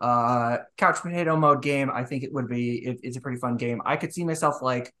whatever, couch potato mode game. I think it would be, it's a pretty fun game. I could see myself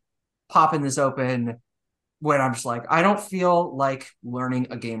like popping this open when I'm just like, I don't feel like learning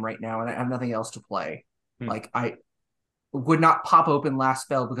a game right now, and I have nothing else to play. Like, I would not pop open Last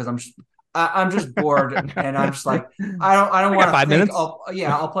Spell because I'm just bored, and I'm just like, I don't want to 5 minutes.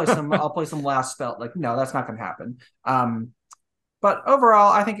 I'll play some Last Spell. Like, no, that's not going to happen. But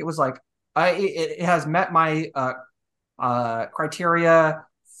overall, I think it was like, it has met my criteria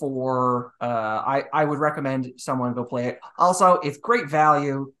for I would recommend someone go play it. Also, it's great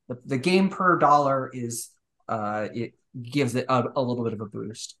value. The game per dollar is it gives it a little bit of a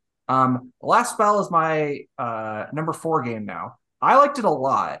boost. Last Spell is my number 4 game now. I liked it a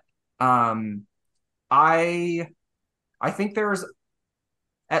lot. I think there's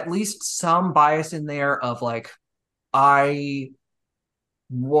at least some bias in there of like, it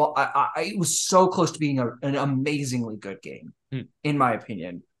was so close to being an amazingly good game, in my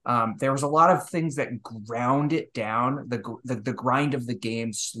opinion. There was a lot of things that ground it down. The grind of the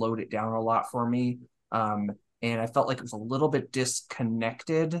game slowed it down a lot for me. And I felt like it was a little bit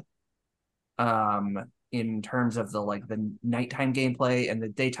disconnected in terms of the nighttime gameplay and the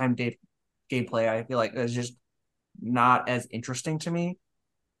daytime gameplay. I feel like it was just not as interesting to me.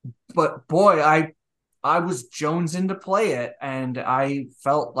 But boy, I was jonesing to play it, and I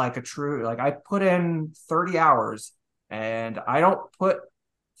felt like I put in 30 hours, and I don't put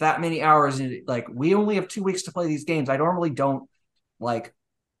that many hours in. Like, we only have 2 weeks to play these games. I normally don't like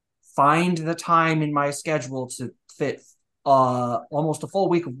find the time in my schedule to fit almost a full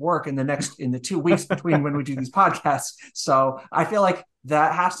week of work in the 2 weeks between when we do these podcasts. So I feel like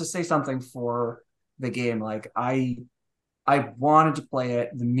that has to say something for the game. Like, I wanted to play it.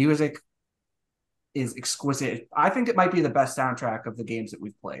 The music is exquisite. I think it might be the best soundtrack of the games that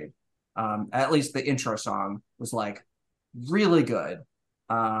we've played. At least the intro song was like really good.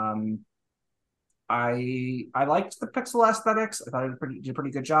 I liked the pixel aesthetics. I thought it did a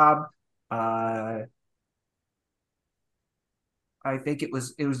pretty good job. I think it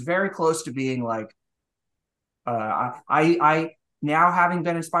was very close to being like, I now, having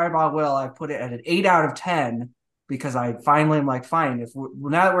been inspired by Will, I put it at an 8 out of 10, because I finally am like, fine,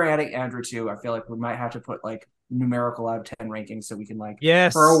 now that we're adding Andrew too, I feel like we might have to put like numerical out of 10 rankings, so we can like,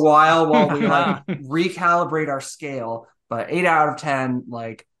 yes, for a while we like recalibrate our scale. But 8 out of 10,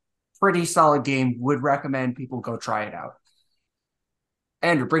 like, pretty solid game. Would recommend people go try it out.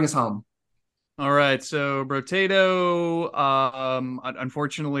 Andrew, bring us home. All right, so Brotato,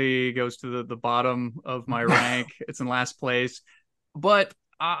 unfortunately goes to the bottom of my rank. It's in last place, but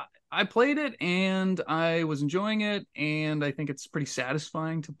I played it and I was enjoying it, and I think it's pretty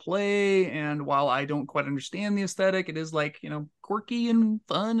satisfying to play. And while I don't quite understand the aesthetic, it is like, quirky and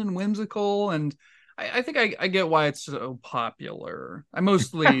fun and whimsical, and I think I get why it's so popular. I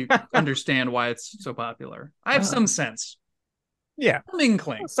mostly understand why it's so popular. I have some sense. Yeah. Some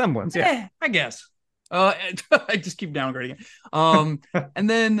inkling. Someone's, yeah. I guess. I just keep downgrading it. And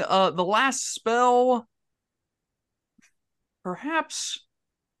then the last spell, perhaps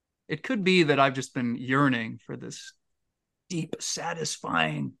it could be that I've just been yearning for this deep,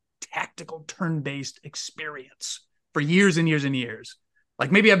 satisfying, tactical, turn-based experience for years and years and years.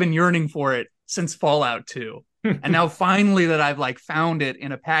 Like maybe I've been yearning for it since Fallout 2. And now finally that I've like found it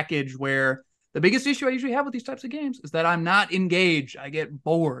in a package where the biggest issue I usually have with these types of games is that I'm not engaged. I get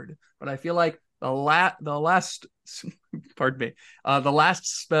bored. But I feel like the last pardon me, the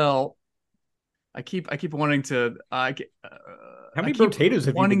last spell, I keep wanting to how many potatoes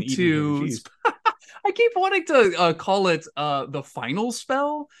have you been eating? I keep wanting to call it the final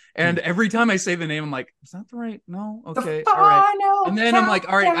spell, and every time I say the name, I'm like, is that the right? No, okay, all right. And then I'm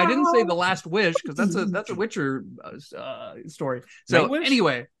like, all right, I didn't say the last wish because that's a Witcher story. So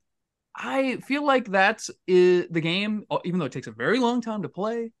anyway, I feel like that's the game, even though it takes a very long time to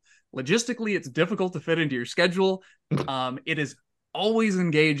play. Logistically, it's difficult to fit into your schedule. It is always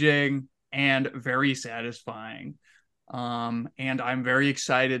engaging and very satisfying. And I'm very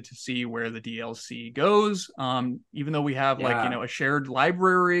excited to see where the DLC goes. Even though we have a shared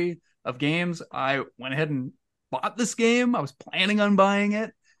library of games, I went ahead and bought this game. I was planning on buying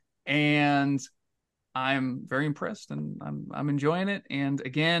it, and I'm very impressed, and I'm enjoying it. And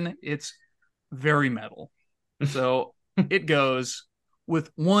again, it's very metal. So it goes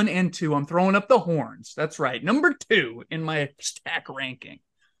with 1 and 2. I'm throwing up the horns. That's right. Number 2 in my stack ranking.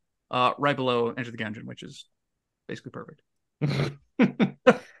 Right below Enter the Gungeon, which is basically perfect.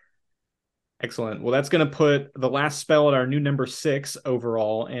 Excellent. Well, that's going to put the last spell at our new number 6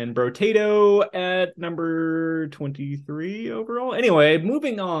 overall, and Brotato at number 23 overall. Anyway,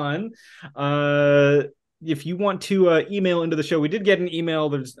 moving on. If you want to email into the show, we did get an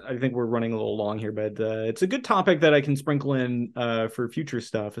email. I think we're running a little long here, but it's a good topic that I can sprinkle in for future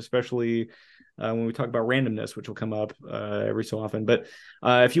stuff, especially when we talk about randomness, which will come up every so often. But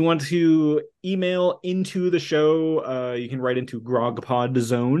if you want to email into the show, you can write into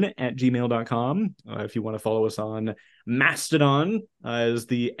grogpodzone@gmail.com. If you want to follow us on Mastodon, as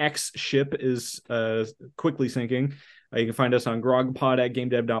the X ship is quickly sinking, you can find us on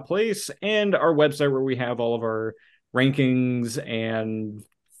grogpod@gamedev.place, and our website where we have all of our rankings and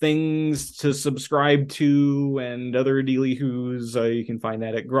things to subscribe to and other dealy-hoos. You can find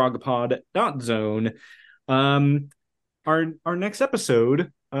that at grogpod.zone. Our next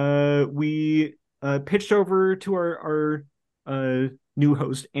episode, we pitched over to our new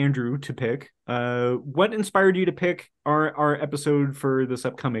host, Andrew, to pick. What inspired you to pick our episode for this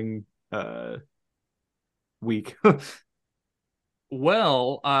upcoming week?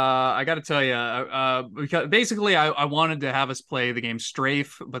 Well, I got to tell you, because basically I wanted to have us play the game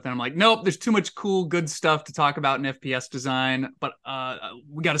Strafe, but then I'm like, nope, there's too much cool, good stuff to talk about in FPS design, but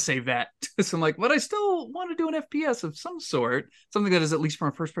we got to save that. So I'm like, but I still want to do an FPS of some sort, something that is at least from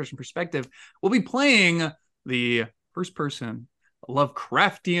a first-person perspective. We'll be playing the first-person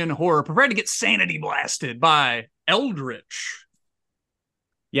Lovecraftian horror. Prepare to get sanity blasted by Eldritch.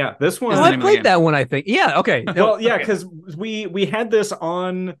 Yeah, this one. Oh, I played that one, I think. Yeah, okay. Well, yeah, because we had this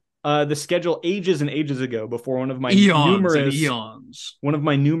on the schedule ages and ages ago, before one of my numerous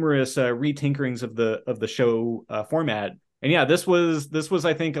retinkerings of the show format. And yeah, this was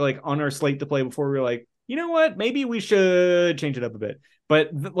I think like on our slate to play before we were like, you know what, maybe we should change it up a bit.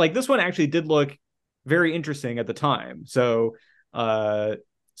 But like this one actually did look very interesting at the time. So yeah,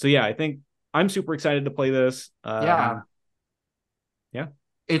 I think I'm super excited to play this. Yeah.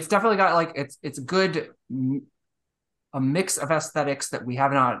 It's definitely got like it's good, a mix of aesthetics that we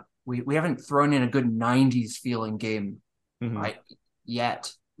haven't thrown in a good 90s feeling game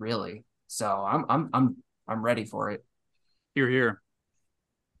yet, really. So I'm ready for it. Here.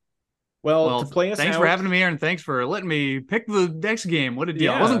 Well, to play us thanks for having me here, and thanks for letting me pick the next game. What a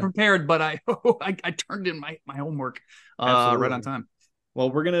deal. I wasn't prepared, but I turned in my homework right on time.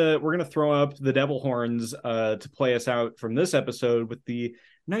 Well, we're gonna throw up the devil horns to play us out from this episode with the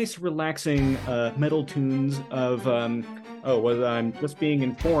nice, relaxing metal tunes of I'm just being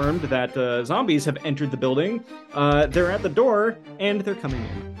informed that zombies have entered the building. They're at the door and they're coming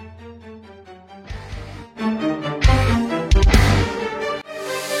in.